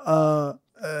 So.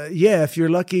 If you're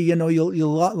lucky,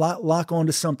 you'll lock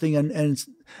onto something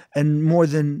and more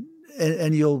than,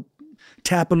 and you'll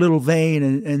tap a little vein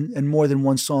and more than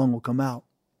one song will come out.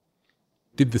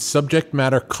 Did the subject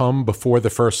matter come before the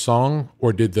first song,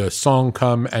 or did the song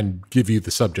come and give you the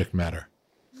subject matter?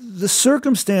 The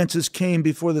circumstances came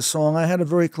before the song. I had a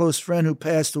very close friend who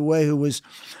passed away, who was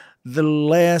the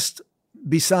last,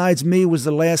 besides me, was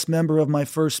the last member of my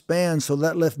first band. So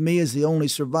that left me as the only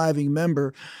surviving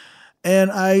member.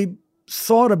 And I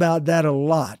thought about that a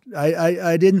lot.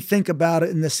 I didn't think about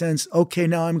it in the sense, okay,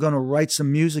 now I'm going to write some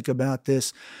music about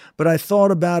this. But I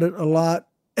thought about it a lot,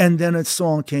 and then a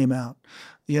song came out.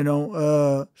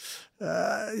 Little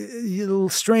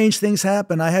strange things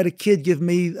happen. I had a kid give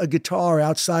me a guitar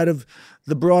outside of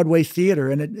the Broadway theater,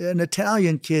 and an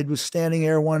Italian kid was standing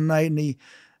there one night, and he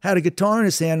had a guitar in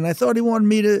his hand, and I thought he wanted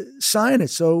me to sign it.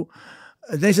 So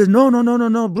they said,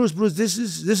 no, Bruce, this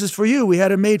is for you. We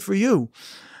had it made for you.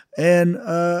 And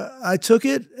I took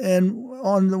it, and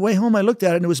on the way home, I looked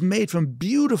at it, and it was made from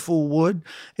beautiful wood.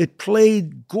 It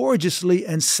played gorgeously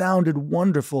and sounded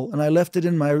wonderful. And I left it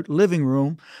in my living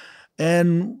room,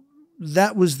 and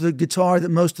that was the guitar that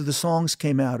most of the songs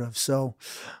came out of. So,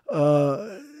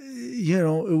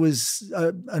 it was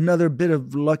another bit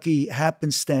of lucky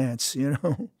happenstance,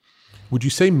 Would you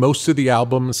say most of the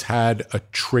albums had a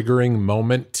triggering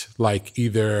moment, like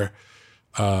either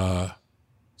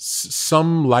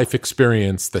some life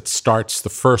experience that starts the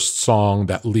first song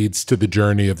that leads to the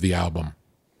journey of the album?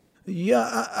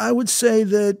 Yeah, I would say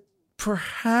that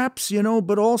perhaps,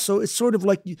 but also it's sort of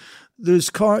like you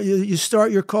start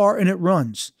your car and it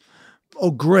runs.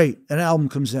 Oh, great, an album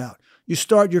comes out. You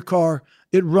start your car,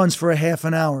 it runs for a half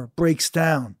an hour, breaks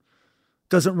down,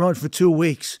 doesn't run for 2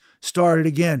 weeks, start it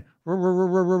again.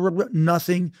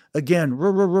 Nothing again.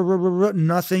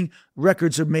 Nothing.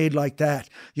 Records are made like that.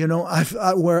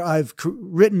 Where I've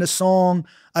written a song,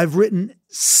 I've written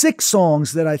 6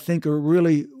 songs that I think are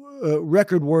really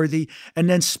record worthy, and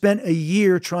then spent a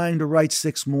year trying to write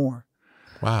 6 more.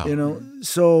 Wow.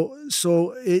 So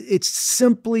it's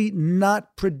simply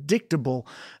not predictable,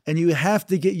 and you have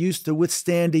to get used to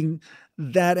withstanding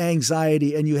that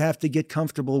anxiety, and you have to get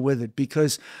comfortable with it,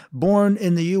 because Born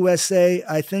in the USA,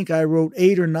 I think I wrote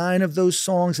 8 or 9 of those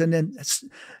songs, and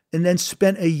then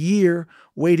spent a year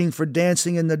waiting for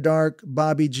Dancing in the Dark,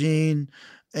 Bobby Jean,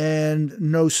 and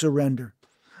No Surrender.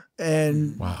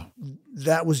 And wow,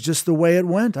 that was just the way it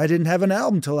went. I didn't have an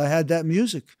album till I had that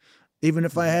music, even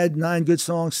if I had 9 good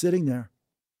songs sitting there.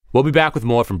 We'll be back with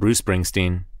more from Bruce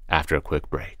Springsteen after a quick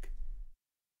break.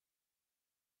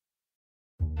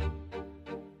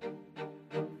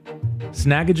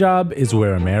 Snagajob is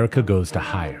where America goes to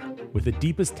hire, with the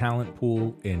deepest talent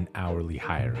pool in hourly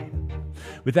hiring.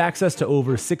 With access to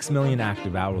over 6 million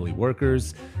active hourly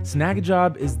workers,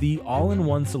 Snagajob is the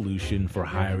all-in-one solution for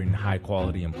hiring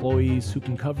high-quality employees who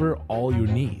can cover all your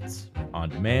needs: on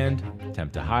demand,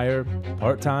 temp to hire,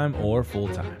 part-time, or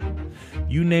full-time.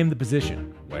 You name the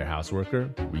position: warehouse worker,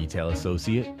 retail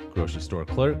associate, grocery store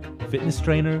clerk, fitness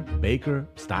trainer, baker,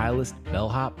 stylist,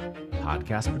 bellhop,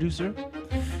 podcast producer.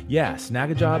 Yeah,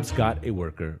 Snagajob's got a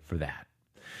worker for that.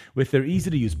 With their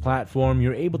easy-to-use platform,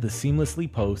 you're able to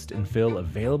seamlessly post and fill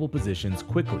available positions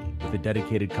quickly with a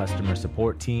dedicated customer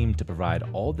support team to provide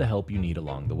all the help you need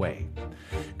along the way.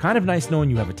 Kind of nice knowing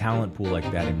you have a talent pool like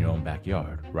that in your own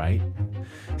backyard, right?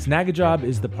 Snagajob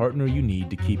is the partner you need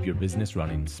to keep your business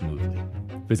running smoothly.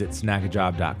 Visit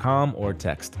snagajob.com or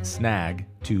text SNAG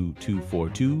to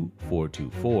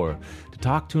 242-424 to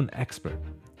talk to an expert.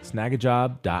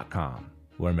 Snagajob.com,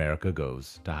 where America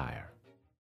goes to hire.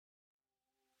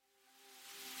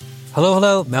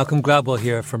 Hello, Malcolm Gladwell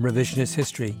here from Revisionist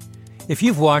History. If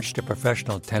you've watched a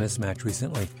professional tennis match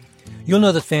recently, you'll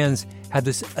know that fans have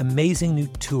this amazing new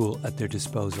tool at their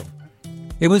disposal.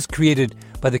 It was created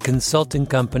by the consulting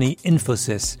company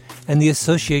Infosys and the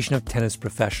Association of Tennis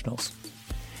Professionals.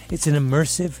 It's an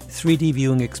immersive 3D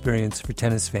viewing experience for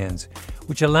tennis fans,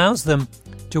 which allows them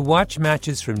to watch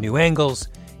matches from new angles,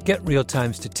 get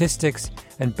real-time statistics,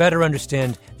 and better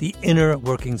understand the inner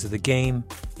workings of the game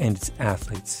and its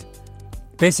athletes.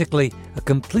 Basically, a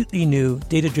completely new,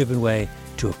 data-driven way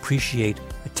to appreciate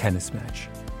a tennis match.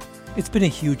 It's been a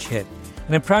huge hit,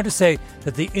 and I'm proud to say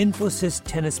that the Infosys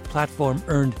Tennis platform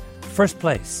earned first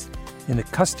place in the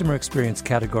customer experience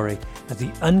category at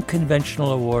the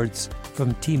Unconventional Awards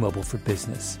from T-Mobile for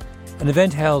Business, an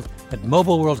event held at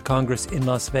Mobile World Congress in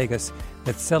Las Vegas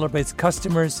that celebrates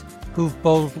customers who've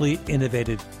boldly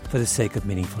innovated for the sake of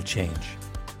meaningful change.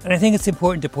 And I think it's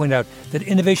important to point out that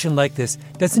innovation like this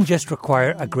doesn't just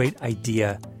require a great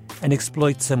idea and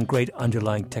exploit some great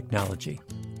underlying technology.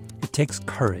 It takes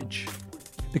courage.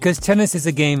 Because tennis is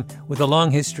a game with a long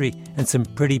history and some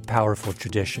pretty powerful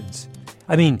traditions.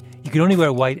 I mean, you can only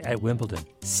wear white at Wimbledon.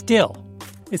 Still,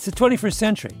 It's the 21st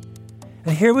century.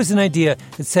 And here was an idea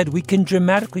that said we can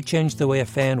dramatically change the way a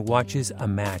fan watches a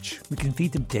match. We can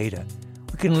feed them data.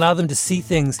 We can allow them to see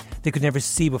things they could never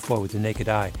see before with the naked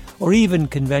eye, or even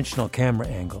conventional camera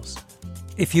angles.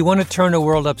 If you want to turn a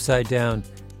world upside down,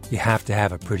 you have to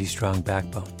have a pretty strong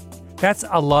backbone. That's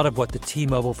a lot of what the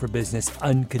T-Mobile for Business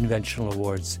Unconventional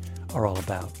Awards are all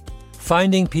about.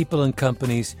 Finding people and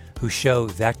companies who show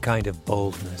that kind of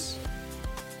boldness.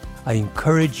 I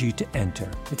encourage you to enter.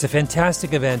 It's a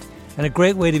fantastic event and a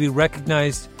great way to be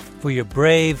recognized for your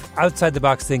brave,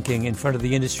 outside-the-box thinking in front of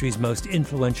the industry's most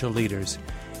influential leaders,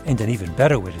 and an even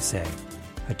better way to say,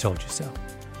 I told you so.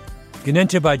 You can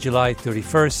enter by July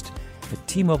 31st at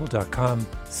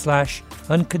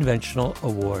T-Mobile.com/unconventional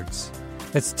awards.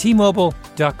 That's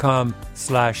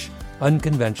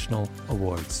T-Mobile.com/unconventional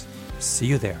awards. See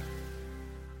you there.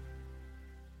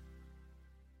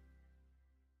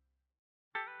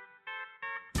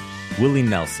 Willie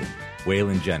Nelson,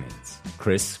 Waylon Jennings,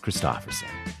 Kris Kristofferson.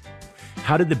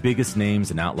 How did the biggest names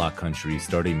in outlaw country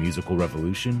start a musical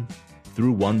revolution?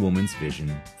 Through one woman's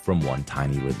vision from one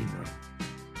tiny living room.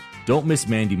 Don't miss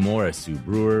Mandy Moore as Sue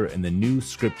Brewer in the new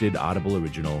scripted Audible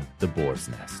original, The Boar's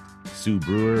Nest, Sue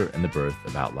Brewer and the Birth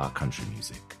of Outlaw Country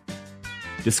Music.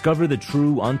 Discover the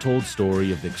true, untold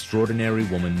story of the extraordinary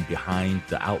woman behind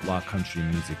the outlaw country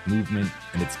music movement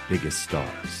and its biggest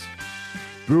stars.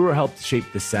 Brewer helped shape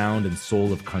the sound and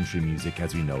soul of country music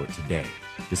as we know it today,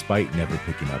 despite never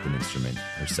picking up an instrument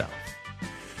herself.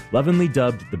 Lovingly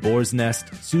dubbed The Boar's Nest,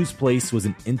 Sue's place was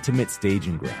an intimate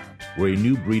staging ground where a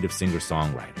new breed of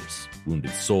singer-songwriters,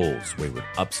 wounded souls, wayward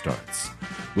upstarts,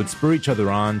 would spur each other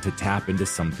on to tap into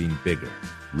something bigger,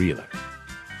 realer.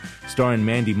 Starring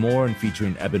Mandy Moore and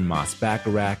featuring Eben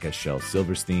Moss-Bacharach as Shel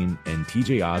Silverstein and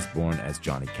TJ Osborne as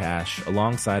Johnny Cash,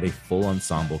 alongside a full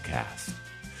ensemble cast.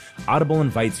 Audible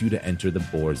invites you to enter The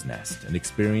Boar's Nest and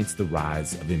experience the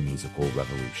rise of a musical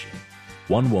revolution.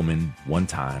 One woman, one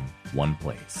time, one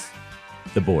place.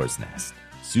 The Boar's Nest,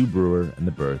 Sue Brewer and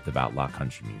the Birth of Outlaw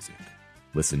Country Music.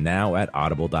 Listen now at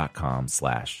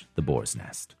audible.com/The Boar's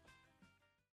Nest.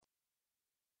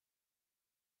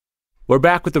 We're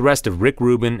back with the rest of Rick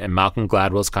Rubin and Malcolm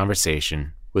Gladwell's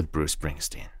conversation with Bruce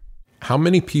Springsteen. How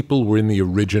many people were in the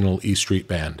original E Street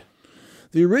Band?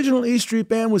 The original E Street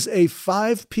Band was a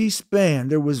 5-piece band.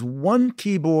 There was one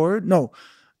keyboard, and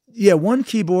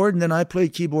then I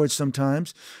played keyboards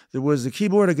sometimes. There was a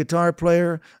keyboard, a guitar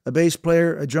player, a bass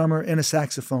player, a drummer, and a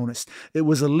saxophonist. It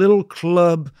was a little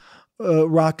club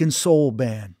rock and soul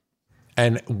band.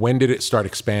 And when did it start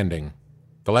expanding?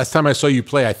 The last time I saw you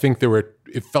play, I think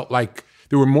it felt like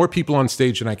there were more people on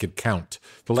stage than I could count.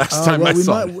 The last time I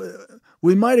saw it.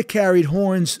 We might have carried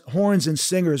horns and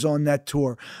singers on that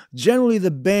tour. Generally, the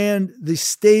band, the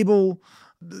stable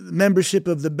membership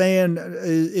of the band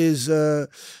is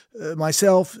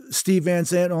myself, Steve Van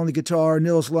Zandt on the guitar,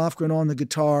 Nils Lofgren on the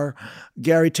guitar,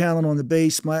 Gary Tallon on the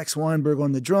bass, Max Weinberg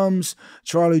on the drums,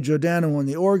 Charlie Giordano on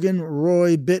the organ,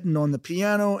 Roy Bittan on the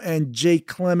piano, and Jake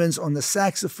Clemens on the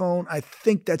saxophone. I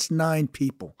think that's 9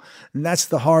 people. And that's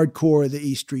the hardcore of the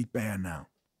E Street Band now.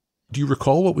 Do you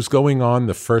recall what was going on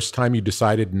the first time you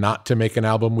decided not to make an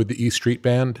album with the E Street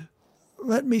Band?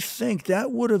 Let me think.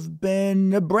 That would have been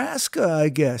Nebraska, I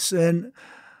guess. And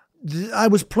I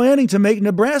was planning to make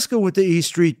Nebraska with the E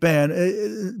Street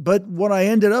Band. But what I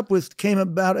ended up with came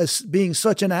about as being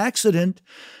such an accident.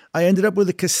 I ended up with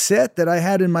a cassette that I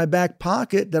had in my back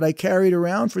pocket that I carried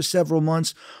around for several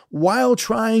months while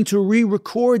trying to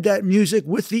re-record that music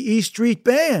with the E Street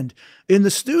Band in the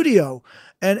studio.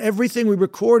 And everything we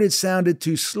recorded sounded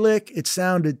too slick. It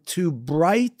sounded too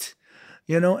bright,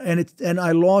 and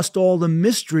I lost all the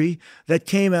mystery that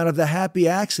came out of the happy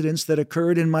accidents that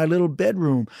occurred in my little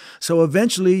bedroom. So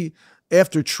eventually,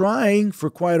 after trying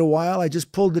for quite a while, I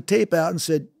just pulled the tape out and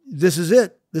said, this is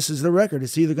it. This is the record.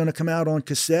 It's either going to come out on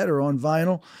cassette or on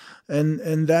vinyl.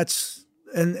 And that's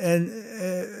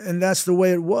the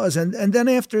way it was. And then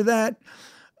after that,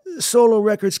 solo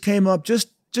records came up just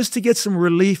to get some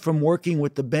relief from working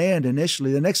with the band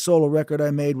initially. The next solo record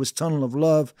I made was Tunnel of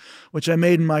Love, which I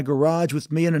made in my garage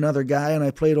with me and another guy, and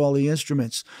I played all the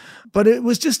instruments. But it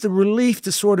was just a relief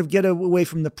to sort of get away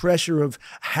from the pressure of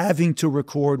having to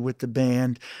record with the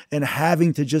band and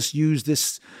having to just use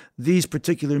these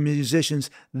particular musicians,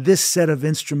 this set of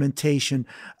instrumentation.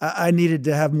 I needed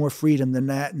to have more freedom than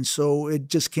that, and so it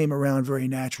just came around very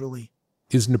naturally.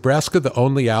 Is Nebraska the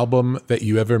only album that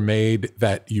you ever made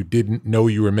that you didn't know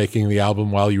you were making the album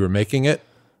while you were making it?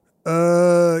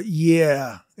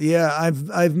 Yeah.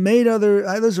 I've made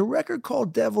there's a record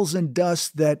called Devils and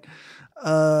Dust that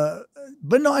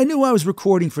but no, I knew I was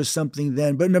recording for something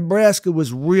then. But Nebraska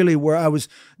was really where I was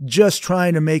just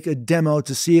trying to make a demo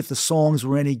to see if the songs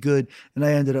were any good, and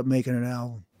I ended up making an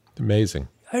album. Amazing.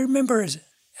 I remember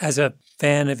as a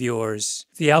fan of yours,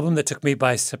 the album that took me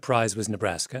by surprise was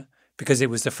Nebraska, because it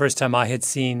was the first time I had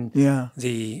seen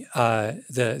the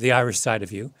Irish side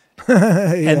of you.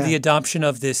 And the adoption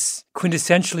of this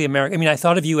quintessentially American. I mean, I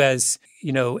thought of you as,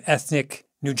 ethnic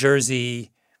New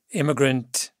Jersey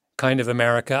immigrant kind of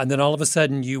America, and then all of a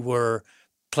sudden you were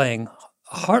playing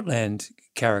a Heartland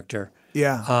character.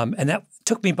 Yeah. And that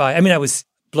took me by. I mean, I was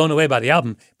blown away by the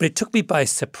album, but it took me by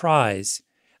surprise.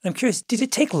 I'm curious, did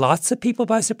it take lots of people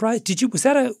by surprise?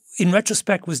 In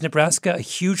retrospect, was Nebraska a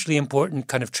hugely important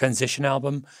kind of transition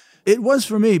album? It was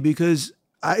for me because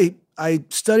I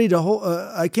studied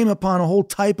I came upon a whole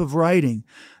type of writing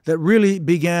that really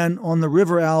began on the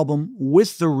River album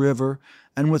with the River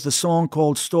and with a song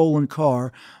called Stolen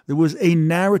Car. There was a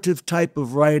narrative type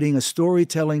of writing, a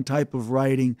storytelling type of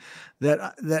writing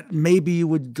that maybe you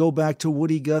would go back to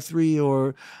Woody Guthrie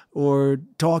or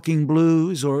Talking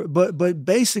Blues, but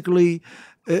basically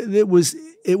it was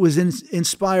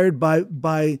inspired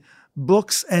by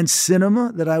books and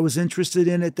cinema that I was interested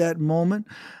in at that moment,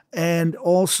 and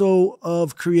also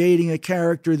of creating a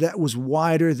character that was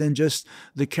wider than just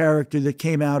the character that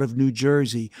came out of New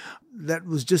Jersey. That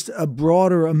was just a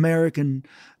broader American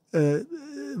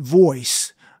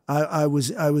voice I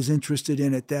was interested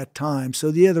in at that time. So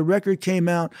the record came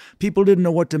out. People didn't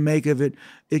know what to make of it.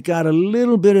 It got a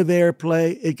little bit of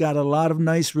airplay. It got a lot of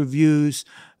nice reviews,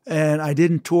 and I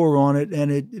didn't tour on it,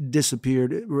 and it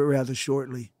disappeared rather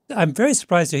shortly. I'm very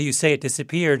surprised to hear you say it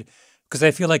disappeared, because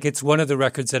I feel like it's one of the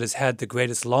records that has had the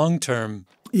greatest long-term.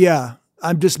 Yeah.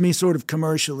 I'm just me sort of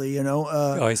commercially,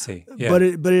 I see. Yeah. But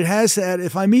it has had,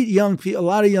 if I meet a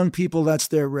lot of young people, that's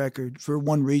their record for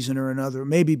one reason or another.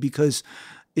 Maybe because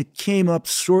it came up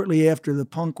shortly after the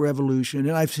punk revolution.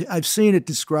 And I've seen it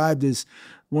described as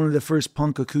one of the first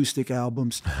punk acoustic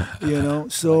albums,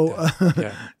 So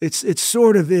it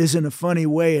sort of is in a funny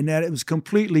way, in that it was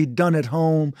completely done at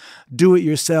home, do it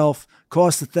yourself,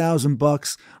 cost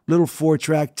 $1,000, little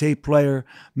 4-track tape player,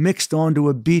 mixed onto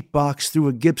a beatbox through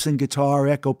a Gibson guitar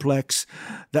Echoplex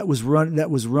that was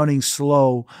running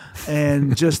slow,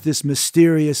 and just this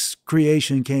mysterious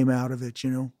creation came out of it,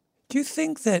 Do you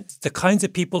think that the kinds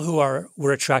of people who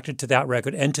were attracted to that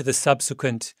record and to the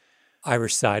subsequent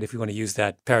Irish side, if you want to use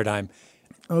that paradigm,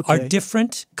 are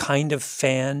different kind of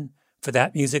fan for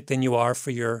that music than you are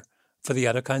for the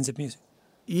other kinds of music?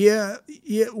 Yeah.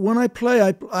 When I play,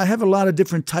 I have a lot of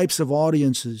different types of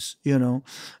audiences, and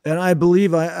I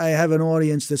believe I have an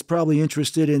audience that's probably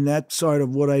interested in that side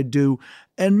of what I do,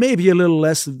 and maybe a little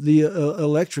less of the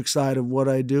electric side of what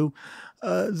I do.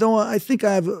 Though I think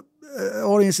I have an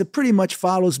audience that pretty much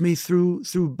follows me through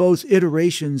both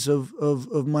iterations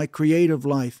of my creative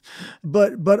life.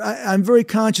 But I'm very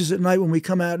conscious at night when we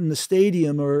come out in the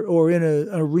stadium or in an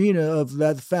arena of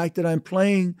that, the fact that I'm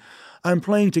playing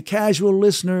to casual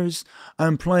listeners.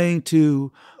 I'm playing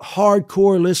to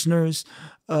hardcore listeners.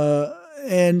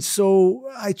 And so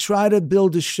I try to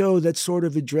build a show that sort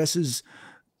of addresses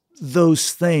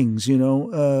those things,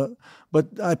 But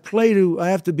I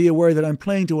have to be aware that I'm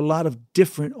playing to a lot of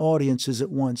different audiences at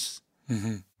once.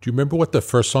 Mm-hmm. Do you remember what the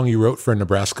first song you wrote for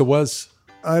Nebraska was?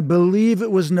 I believe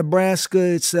it was Nebraska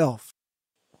itself.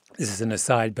 This is an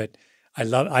aside, but I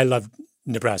love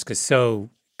Nebraska so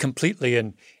completely,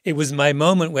 and it was my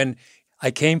moment when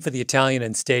I came for the Italian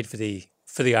and stayed for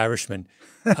the Irishman.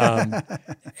 But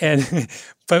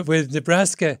with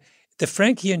Nebraska, the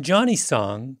Frankie and Johnny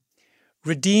song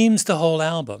redeems the whole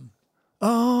album.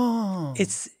 Oh,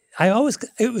 it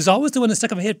was always the one that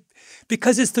stuck in my head,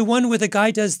 because it's the one where the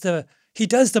guy does the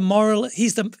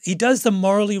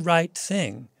morally right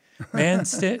thing.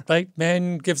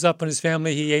 Man gives up on his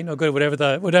family, he ain't no good, whatever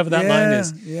that line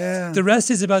is. Yeah. The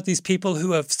rest is about these people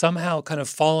who have somehow kind of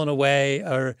fallen away,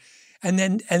 and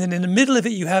then in the middle of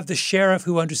it you have the sheriff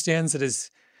who understands that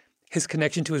his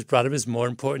connection to his brother is more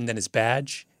important than his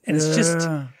badge. And it's just,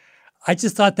 I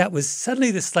just thought that was suddenly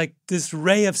this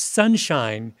ray of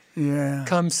sunshine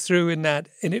comes through in that,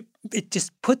 and it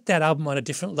just put that album on a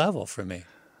different level for me.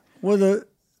 Well,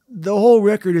 the whole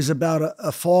record is about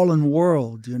a fallen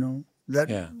world,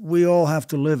 that we all have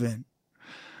to live in.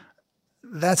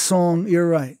 That song, you're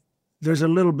right. There's a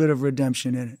little bit of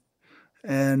redemption in it.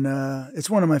 And it's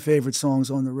one of my favorite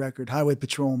songs on the record, Highway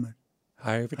Patrolman.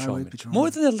 Highway Patrolman. More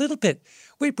than a little bit.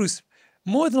 Wait, Bruce,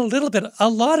 more than a little bit. A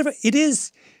lot of it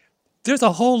is, there's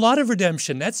a whole lot of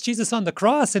redemption. That's Jesus on the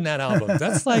cross in that album.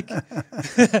 That's like...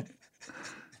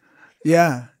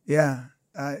 Yeah,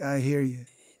 I hear you.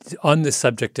 On the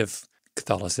subject of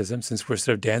Catholicism, since we're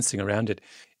sort of dancing around it.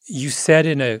 You said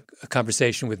in a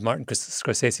conversation with Martin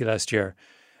Scorsese last year,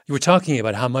 you were talking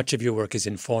about how much of your work is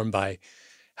informed by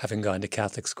having gone to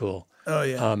Catholic school. Oh,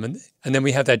 yeah. And then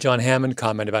we have that John Hammond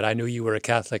comment about, I knew you were a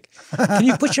Catholic. Can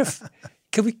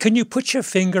you put your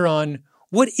finger on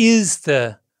what is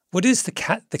the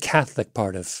Catholic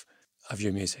part of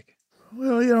your music?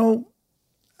 Well,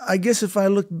 I guess if I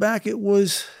look back, it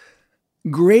was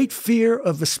great fear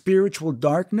of a spiritual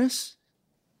darkness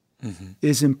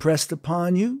is impressed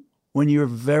upon you when you're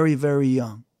very, very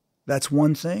young. That's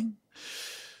one thing.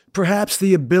 Perhaps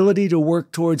the ability to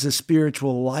work towards a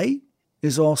spiritual light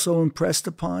is also impressed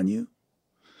upon you.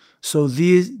 So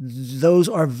those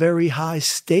are very high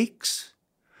stakes.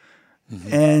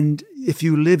 And if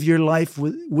you live your life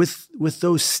with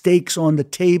those stakes on the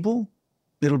table,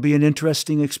 it'll be an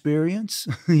interesting experience,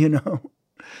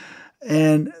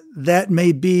 And that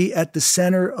may be at the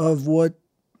center of what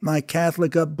my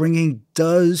Catholic upbringing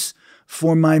does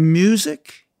for my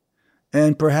music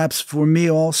and perhaps for me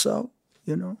also,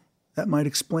 That might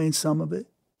explain some of it.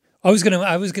 I was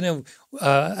gonna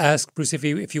ask Bruce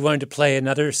if you wanted to play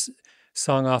another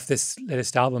song off this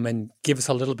latest album and give us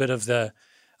a little bit of the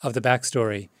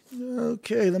backstory.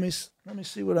 Okay, let me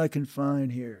see what I can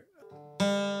find here.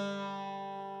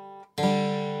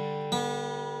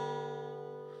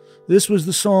 This was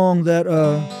the song that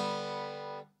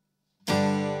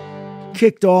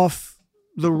kicked off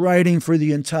the writing for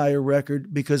the entire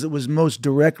record because it was most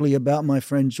directly about my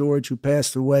friend George, who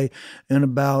passed away, and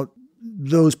about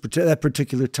that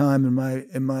particular time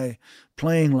in my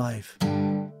playing life.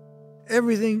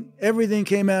 Everything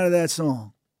came out of that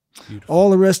song. Beautiful. All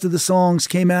the rest of the songs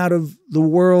came out of the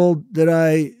world that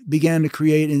I began to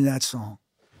create in that song.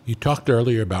 You talked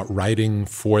earlier about writing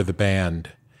for the band,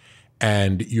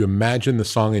 and you imagine the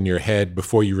song in your head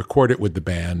before you record it with the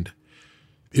band.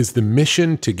 Is the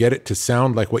mission to get it to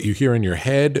sound like what you hear in your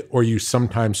head, or are you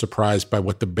sometimes surprised by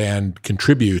what the band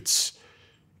contributes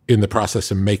in the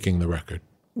process of making the record?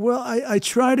 Well, I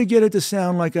try to get it to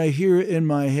sound like I hear it in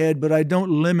my head, but I don't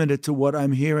limit it to what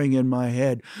I'm hearing in my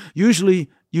head. Usually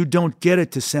you don't get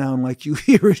it to sound like you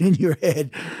hear it in your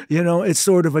head. It's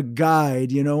sort of a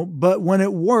guide, But when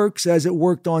it works, as it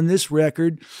worked on this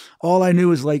record, all I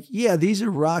knew is these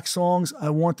are rock songs. I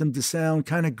want them to sound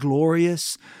kind of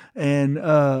glorious. And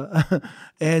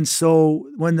so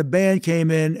when the band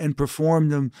came in and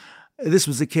performed them, this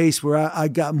was a case where I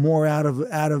got more out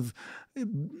of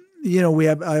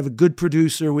I have a good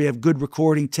producer, we have good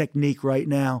recording technique right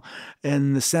now,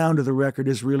 and the sound of the record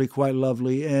is really quite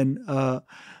lovely. And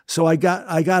so I got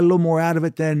a little more out of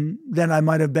it than I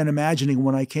might have been imagining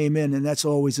when I came in, and that's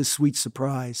always a sweet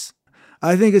surprise.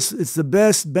 I think it's the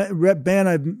best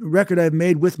record I've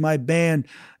made with my band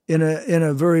in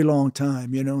a very long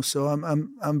time, So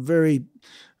I'm very,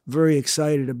 very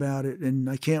excited about it, and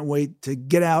I can't wait to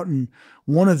get out and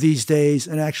one of these days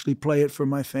and actually play it for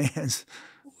my fans.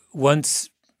 Once,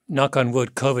 knock on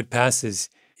wood, COVID passes,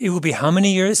 it will be how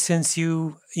many years since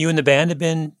you and the band have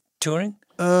been touring?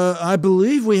 I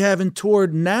believe we haven't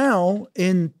toured now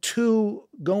in 2,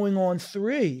 going on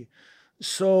 3.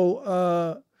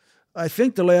 So I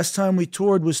think the last time we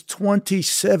toured was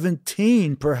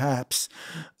 2017, perhaps.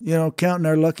 Counting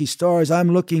our lucky stars.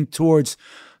 I'm looking towards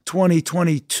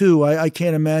 2022. I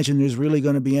can't imagine there's really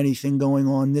going to be anything going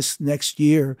on this next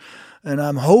year. And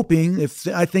I'm hoping, if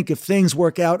things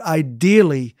work out,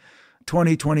 ideally,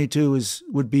 2022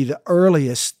 would be the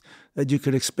earliest that you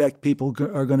could expect people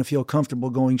are going to feel comfortable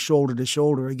going shoulder to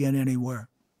shoulder again anywhere.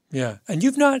 Yeah, and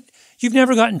you've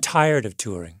never gotten tired of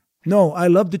touring. No, I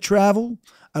love to travel.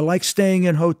 I like staying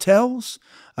in hotels.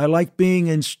 I like being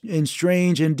in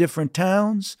strange and different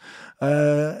towns,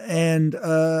 and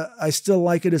I still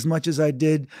like it as much as I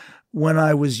did when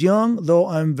I was young, though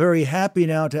I'm very happy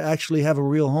now to actually have a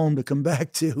real home to come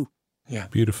back to. Yeah.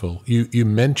 Beautiful. You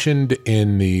mentioned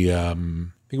in the, I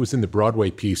think it was in the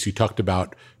Broadway piece, you talked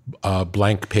about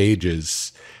blank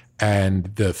pages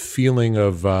and the feeling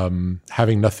of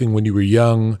having nothing when you were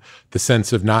young, the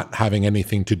sense of not having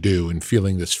anything to do and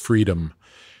feeling this freedom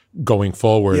going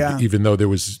forward, even though there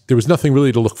was nothing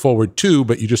really to look forward to,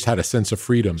 but you just had a sense of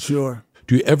freedom. Sure.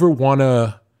 Do you ever want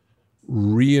to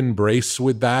re-embrace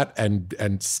with that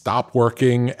and stop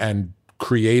working and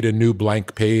create a new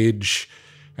blank page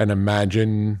and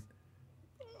imagine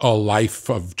a life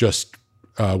of just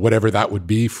whatever that would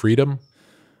be, freedom?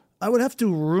 I would have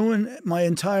to ruin my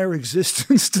entire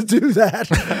existence to do that,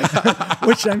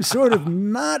 which I'm sort of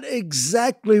not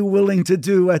exactly willing to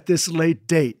do at this late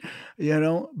date,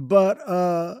 But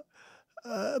I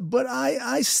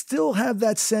still have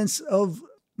that sense of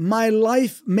my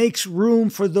life makes room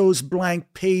for those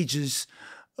blank pages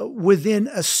within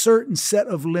a certain set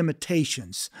of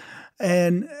limitations.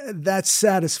 And that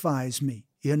satisfies me.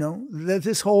 That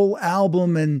this whole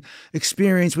album and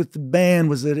experience with the band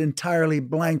was an entirely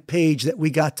blank page that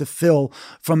we got to fill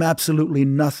from absolutely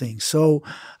nothing. So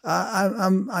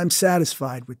I'm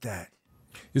satisfied with that.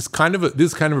 This is kind of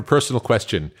a personal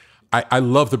question. I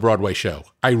love the Broadway show.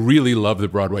 I really love the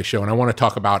Broadway show. And I want to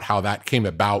talk about how that came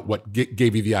about, what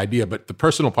gave you the idea. But the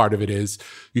personal part of it is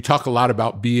you talk a lot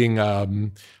about being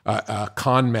a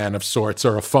con man of sorts,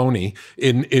 or a phony.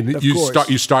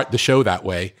 You start the show that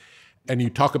way. And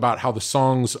you talk about how the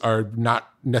songs are not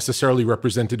necessarily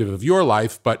representative of your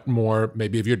life, but more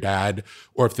maybe of your dad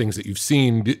or of things that you've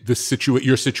seen,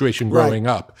 your situation growing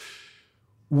up.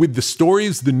 With the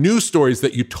stories, the new stories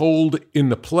that you told in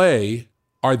the play,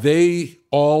 are they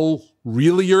all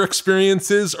really your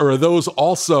experiences, or are those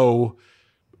also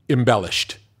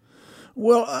embellished?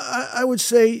 Well, I would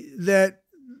say that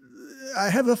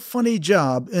I have a funny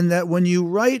job in that when you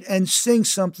write and sing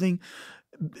something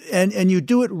and you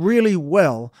do it really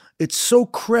well, it's so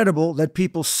credible that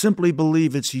people simply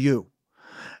believe it's you.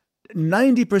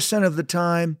 90% of the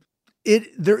time,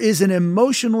 there is an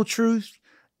emotional truth,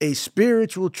 a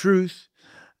spiritual truth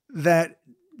that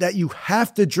you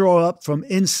have to draw up from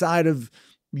inside of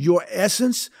your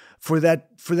essence for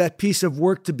that piece of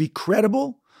work to be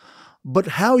credible. But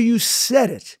how you said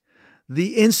it,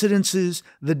 the incidences,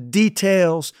 the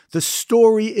details, the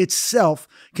story itself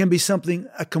can be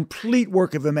a complete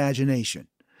work of imagination.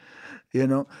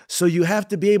 So you have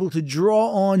to be able to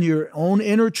draw on your own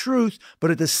inner truth, but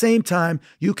at the same time,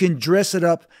 you can dress it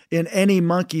up in any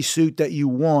monkey suit that you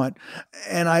want.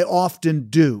 And I often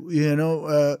do,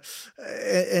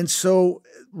 and so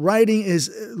writing is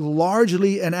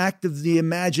largely an act of the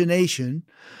imagination,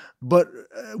 but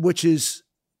which is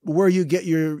where you get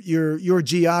your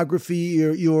geography,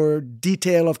 your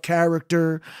detail of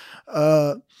character,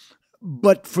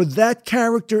 but for that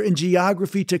character and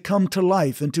geography to come to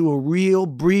life, into a real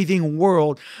breathing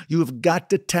world, you have got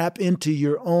to tap into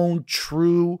your own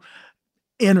true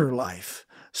inner life.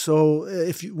 So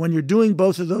when you're doing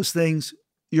both of those things,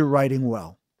 you're writing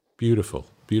well. Beautiful,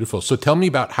 beautiful. So tell me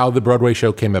about how the Broadway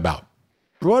show came about.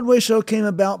 Broadway show came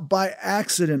about by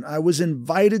accident. I was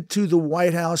invited to the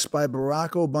White House by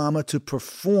Barack Obama to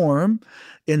perform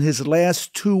in his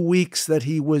last 2 weeks that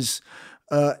he was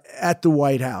at the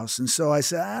White House. And so I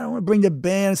said, I don't want to bring the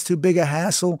band. It's too big a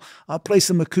hassle. I'll play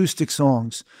some acoustic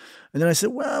songs. And then I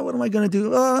said, well, what am I going to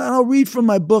do? I'll read from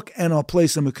my book and I'll play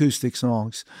some acoustic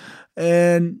songs.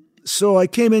 And so I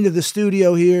came into the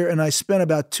studio here and I spent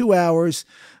about 2 hours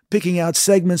picking out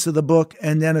segments of the book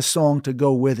and then a song to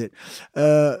go with it.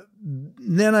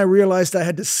 Then I realized I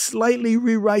had to slightly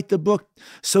rewrite the book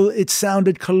so it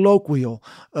sounded colloquial.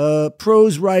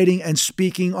 Prose writing and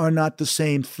speaking are not the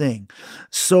same thing.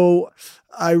 So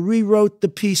I rewrote the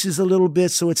pieces a little bit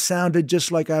so it sounded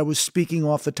just like I was speaking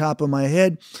off the top of my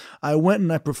head. I went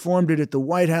and I performed it at the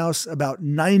White House, about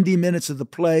 90 minutes of the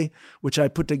play, which I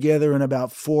put together in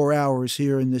about 4 hours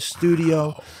here in this studio.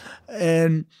 Wow.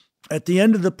 And at the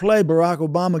end of the play,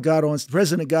 the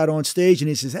president got on stage and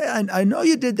he says, hey, I know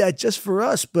you did that just for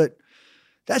us, but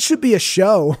that should be a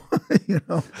show,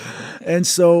 And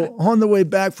so on the way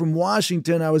back from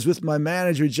Washington, I was with my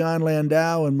manager, John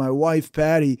Landau, and my wife,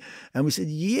 Patty, and we said,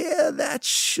 yeah, that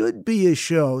should be a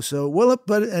show. So,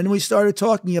 and we started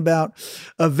talking about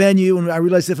a venue, and I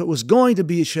realized if it was going to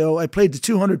be a show, I played to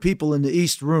 200 people in the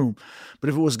East Room. But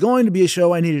if it was going to be a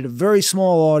show, I needed a very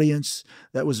small audience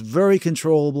that was very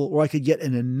controllable, where I could get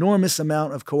an enormous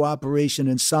amount of cooperation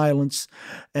and silence,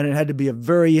 and it had to be a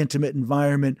very intimate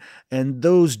environment. And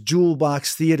those jewel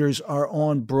box theaters are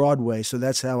on Broadway, so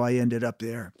that's how I ended up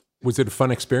there. Was it a fun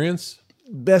experience?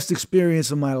 Best experience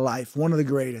of my life, one of the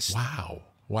greatest. Wow.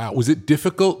 Was it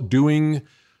difficult doing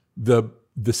the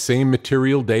same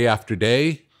material day after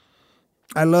day?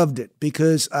 I loved it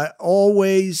because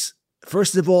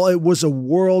first of all, it was a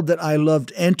world that I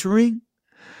loved entering.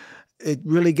 It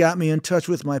really got me in touch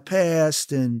with my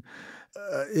past, and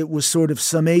it was sort of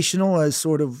summational as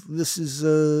this is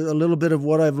a little bit of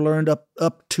what I've learned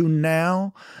up to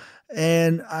now.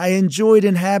 And I enjoyed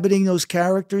inhabiting those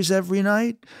characters every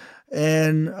night.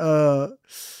 And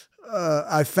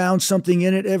I found something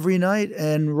in it every night.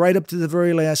 And right up to the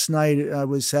very last night, I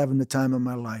was having the time of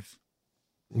my life.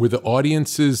 Were the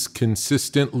audiences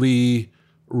consistently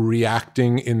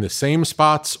reacting in the same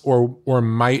spots, or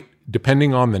might,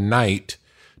 depending on the night,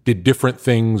 did different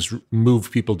things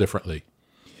move people differently?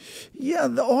 Yeah,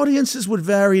 the audiences would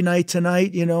vary night to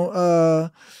night.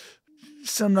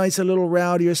 some nights a little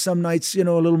rowdier, some nights, a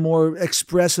little more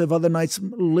expressive, other nights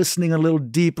listening a little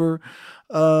deeper.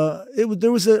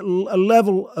 There was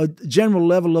a general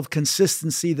level of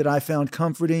consistency that I found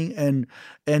comforting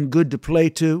and good to play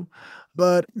to.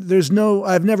 But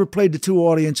I've never played to two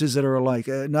audiences that are alike.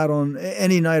 Not on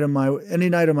any night of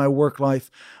my work life.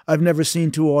 I've never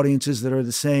seen two audiences that are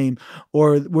the same,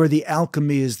 or where the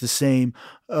alchemy is the same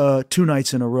 2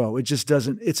 nights in a row. It just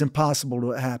doesn't. It's impossible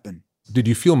to happen. Did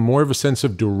you feel more of a sense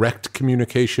of direct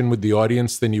communication with the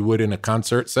audience than you would in a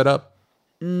concert setup?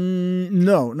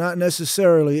 No, not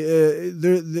necessarily.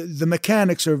 The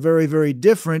mechanics are very, very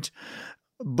different.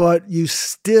 But you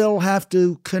still have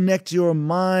to connect your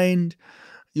mind.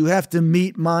 You have to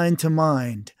meet mind to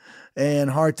mind and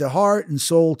heart to heart and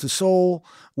soul to soul,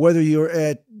 whether you're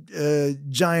at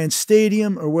Giant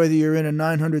Stadium or whether you're in a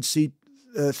 900-seat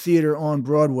theater on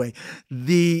Broadway.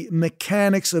 The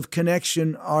mechanics of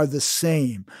connection are the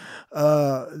same.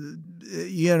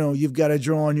 You've got to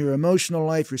draw on your emotional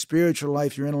life, your spiritual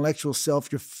life, your intellectual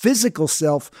self, your physical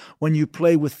self when you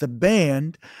play with the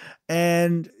band.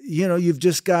 And, you've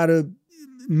just got to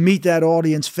meet that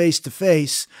audience face to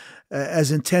face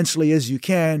as intensely as you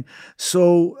can.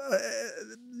 So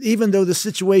even though the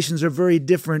situations are very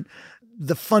different,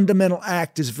 the fundamental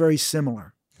act is very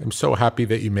similar. I'm so happy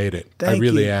that you made it. Thank I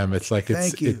really you. am. It's like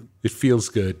it feels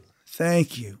good.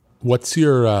 Thank you. What's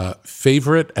your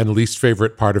favorite and least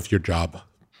favorite part of your job?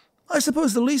 I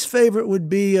suppose the least favorite would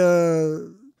be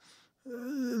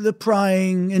the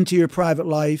prying into your private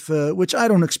life, which I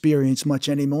don't experience much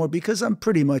anymore because I'm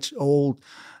pretty much old,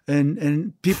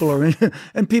 and people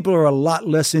are a lot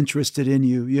less interested in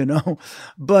you,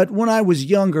 But when I was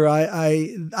younger,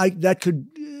 I that could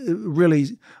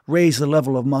really raise the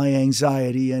level of my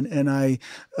anxiety, and I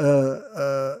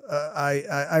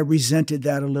resented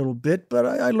that a little bit, but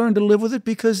I learned to live with it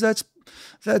because this,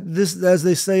 as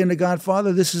they say in The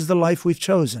Godfather, this is the life we've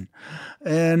chosen.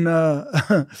 And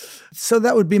so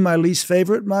that would be my least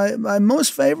favorite. My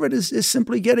most favorite is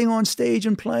simply getting on stage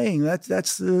and playing.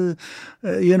 That's the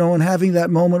and having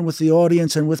that moment with the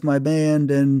audience and with my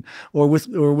band, or with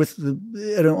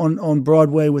on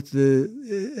Broadway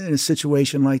in a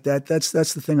situation like that. That's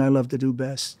the thing I love to do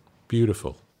best.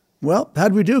 Beautiful. Well,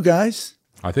 how'd we do, guys?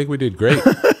 I think we did great.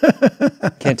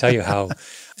 Can't tell you how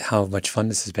much fun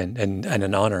this has been and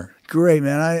an honor. Great,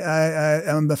 man.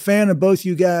 I'm a fan of both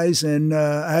you guys, and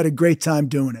I had a great time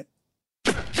doing it.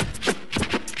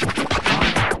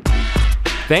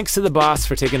 Thanks to the boss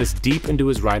for taking us deep into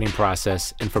his writing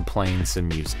process and for playing some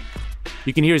music.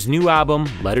 You can hear his new album,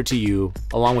 Letter to You,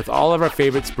 along with all of our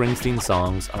favorite Springsteen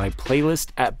songs on a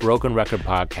playlist at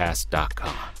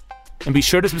brokenrecordpodcast.com. And be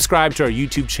sure to subscribe to our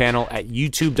YouTube channel at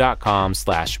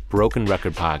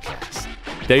youtube.com/brokenrecordpodcast.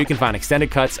 There you can find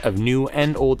extended cuts of new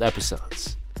and old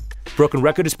episodes. Broken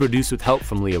Record is produced with help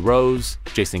from Leah Rose,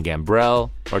 Jason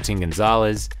Gambrell, Martin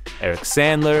Gonzalez, Eric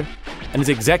Sandler, and is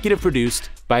executive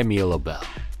produced by Mia Lobel.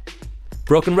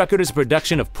 Broken Record is a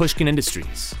production of Pushkin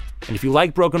Industries. And if you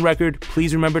like Broken Record,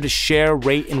 please remember to share,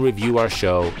 rate, and review our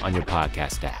show on your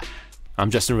podcast app.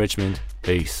 I'm Justin Richmond.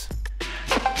 Peace.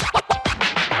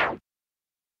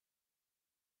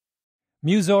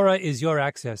 Musora is your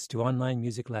access to online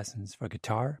music lessons for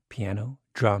guitar, piano,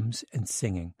 drums, and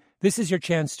singing. This is your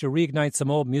chance to reignite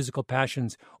some old musical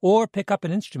passions or pick up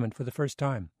an instrument for the first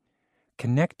time.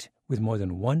 Connect with more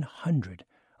than 100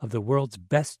 of the world's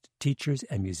best teachers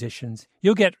and musicians.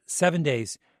 You'll get 7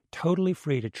 days totally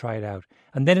free to try it out,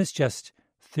 and then it's just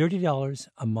 $30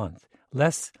 a month,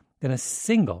 less than a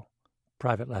single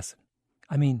private lesson.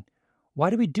 I mean, why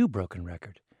do we do Broken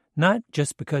Record? Not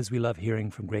just because we love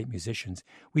hearing from great musicians.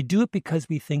 We do it because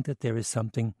we think that there is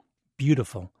something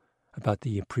beautiful about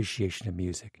the appreciation of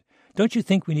music. Don't you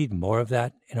think we need more of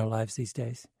that in our lives these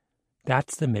days?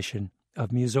 That's the mission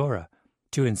of Musora,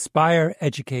 to inspire,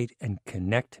 educate, and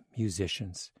connect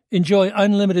musicians. Enjoy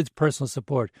unlimited personal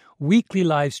support, weekly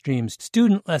live streams,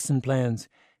 student lesson plans.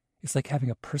 It's like having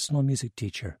a personal music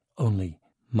teacher, only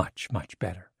much, much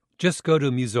better. Just go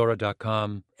to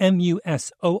Musora.com,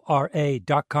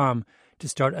 Musora.com, to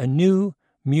start a new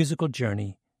musical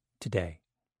journey today.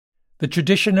 The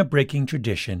tradition of breaking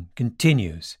tradition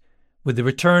continues with the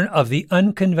return of the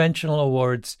Unconventional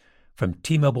Awards from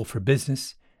T-Mobile for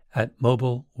Business at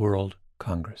Mobile World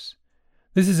Congress.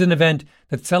 This is an event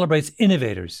that celebrates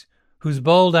innovators whose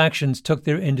bold actions took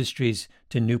their industries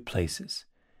to new places.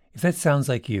 If that sounds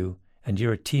like you and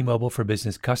you're a T-Mobile for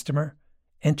Business customer,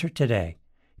 enter today.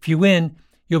 If you win,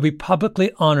 you'll be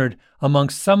publicly honored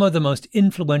amongst some of the most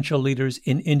influential leaders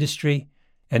in industry.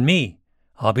 And me,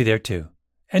 I'll be there too.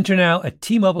 Enter now at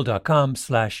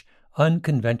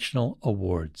T-Mobile.com/unconventional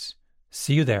awards.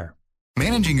 See you there.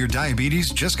 Managing your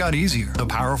diabetes just got easier. The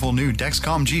powerful new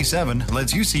Dexcom G7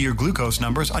 lets you see your glucose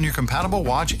numbers on your compatible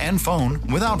watch and phone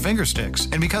without finger sticks.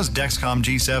 And because Dexcom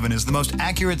G7 is the most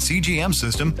accurate CGM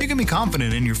system, you can be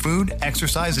confident in your food,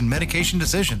 exercise, and medication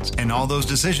decisions. And all those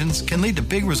decisions can lead to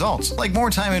big results, like more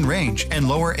time in range and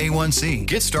lower A1C.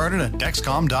 Get started at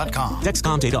Dexcom.com.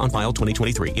 Dexcom data on file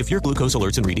 2023. If your glucose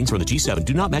alerts and readings from the G7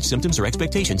 do not match symptoms or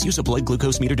expectations, use a blood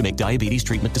glucose meter to make diabetes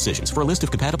treatment decisions. For a list of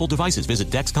compatible devices, visit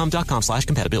Dexcom.com/compatibility.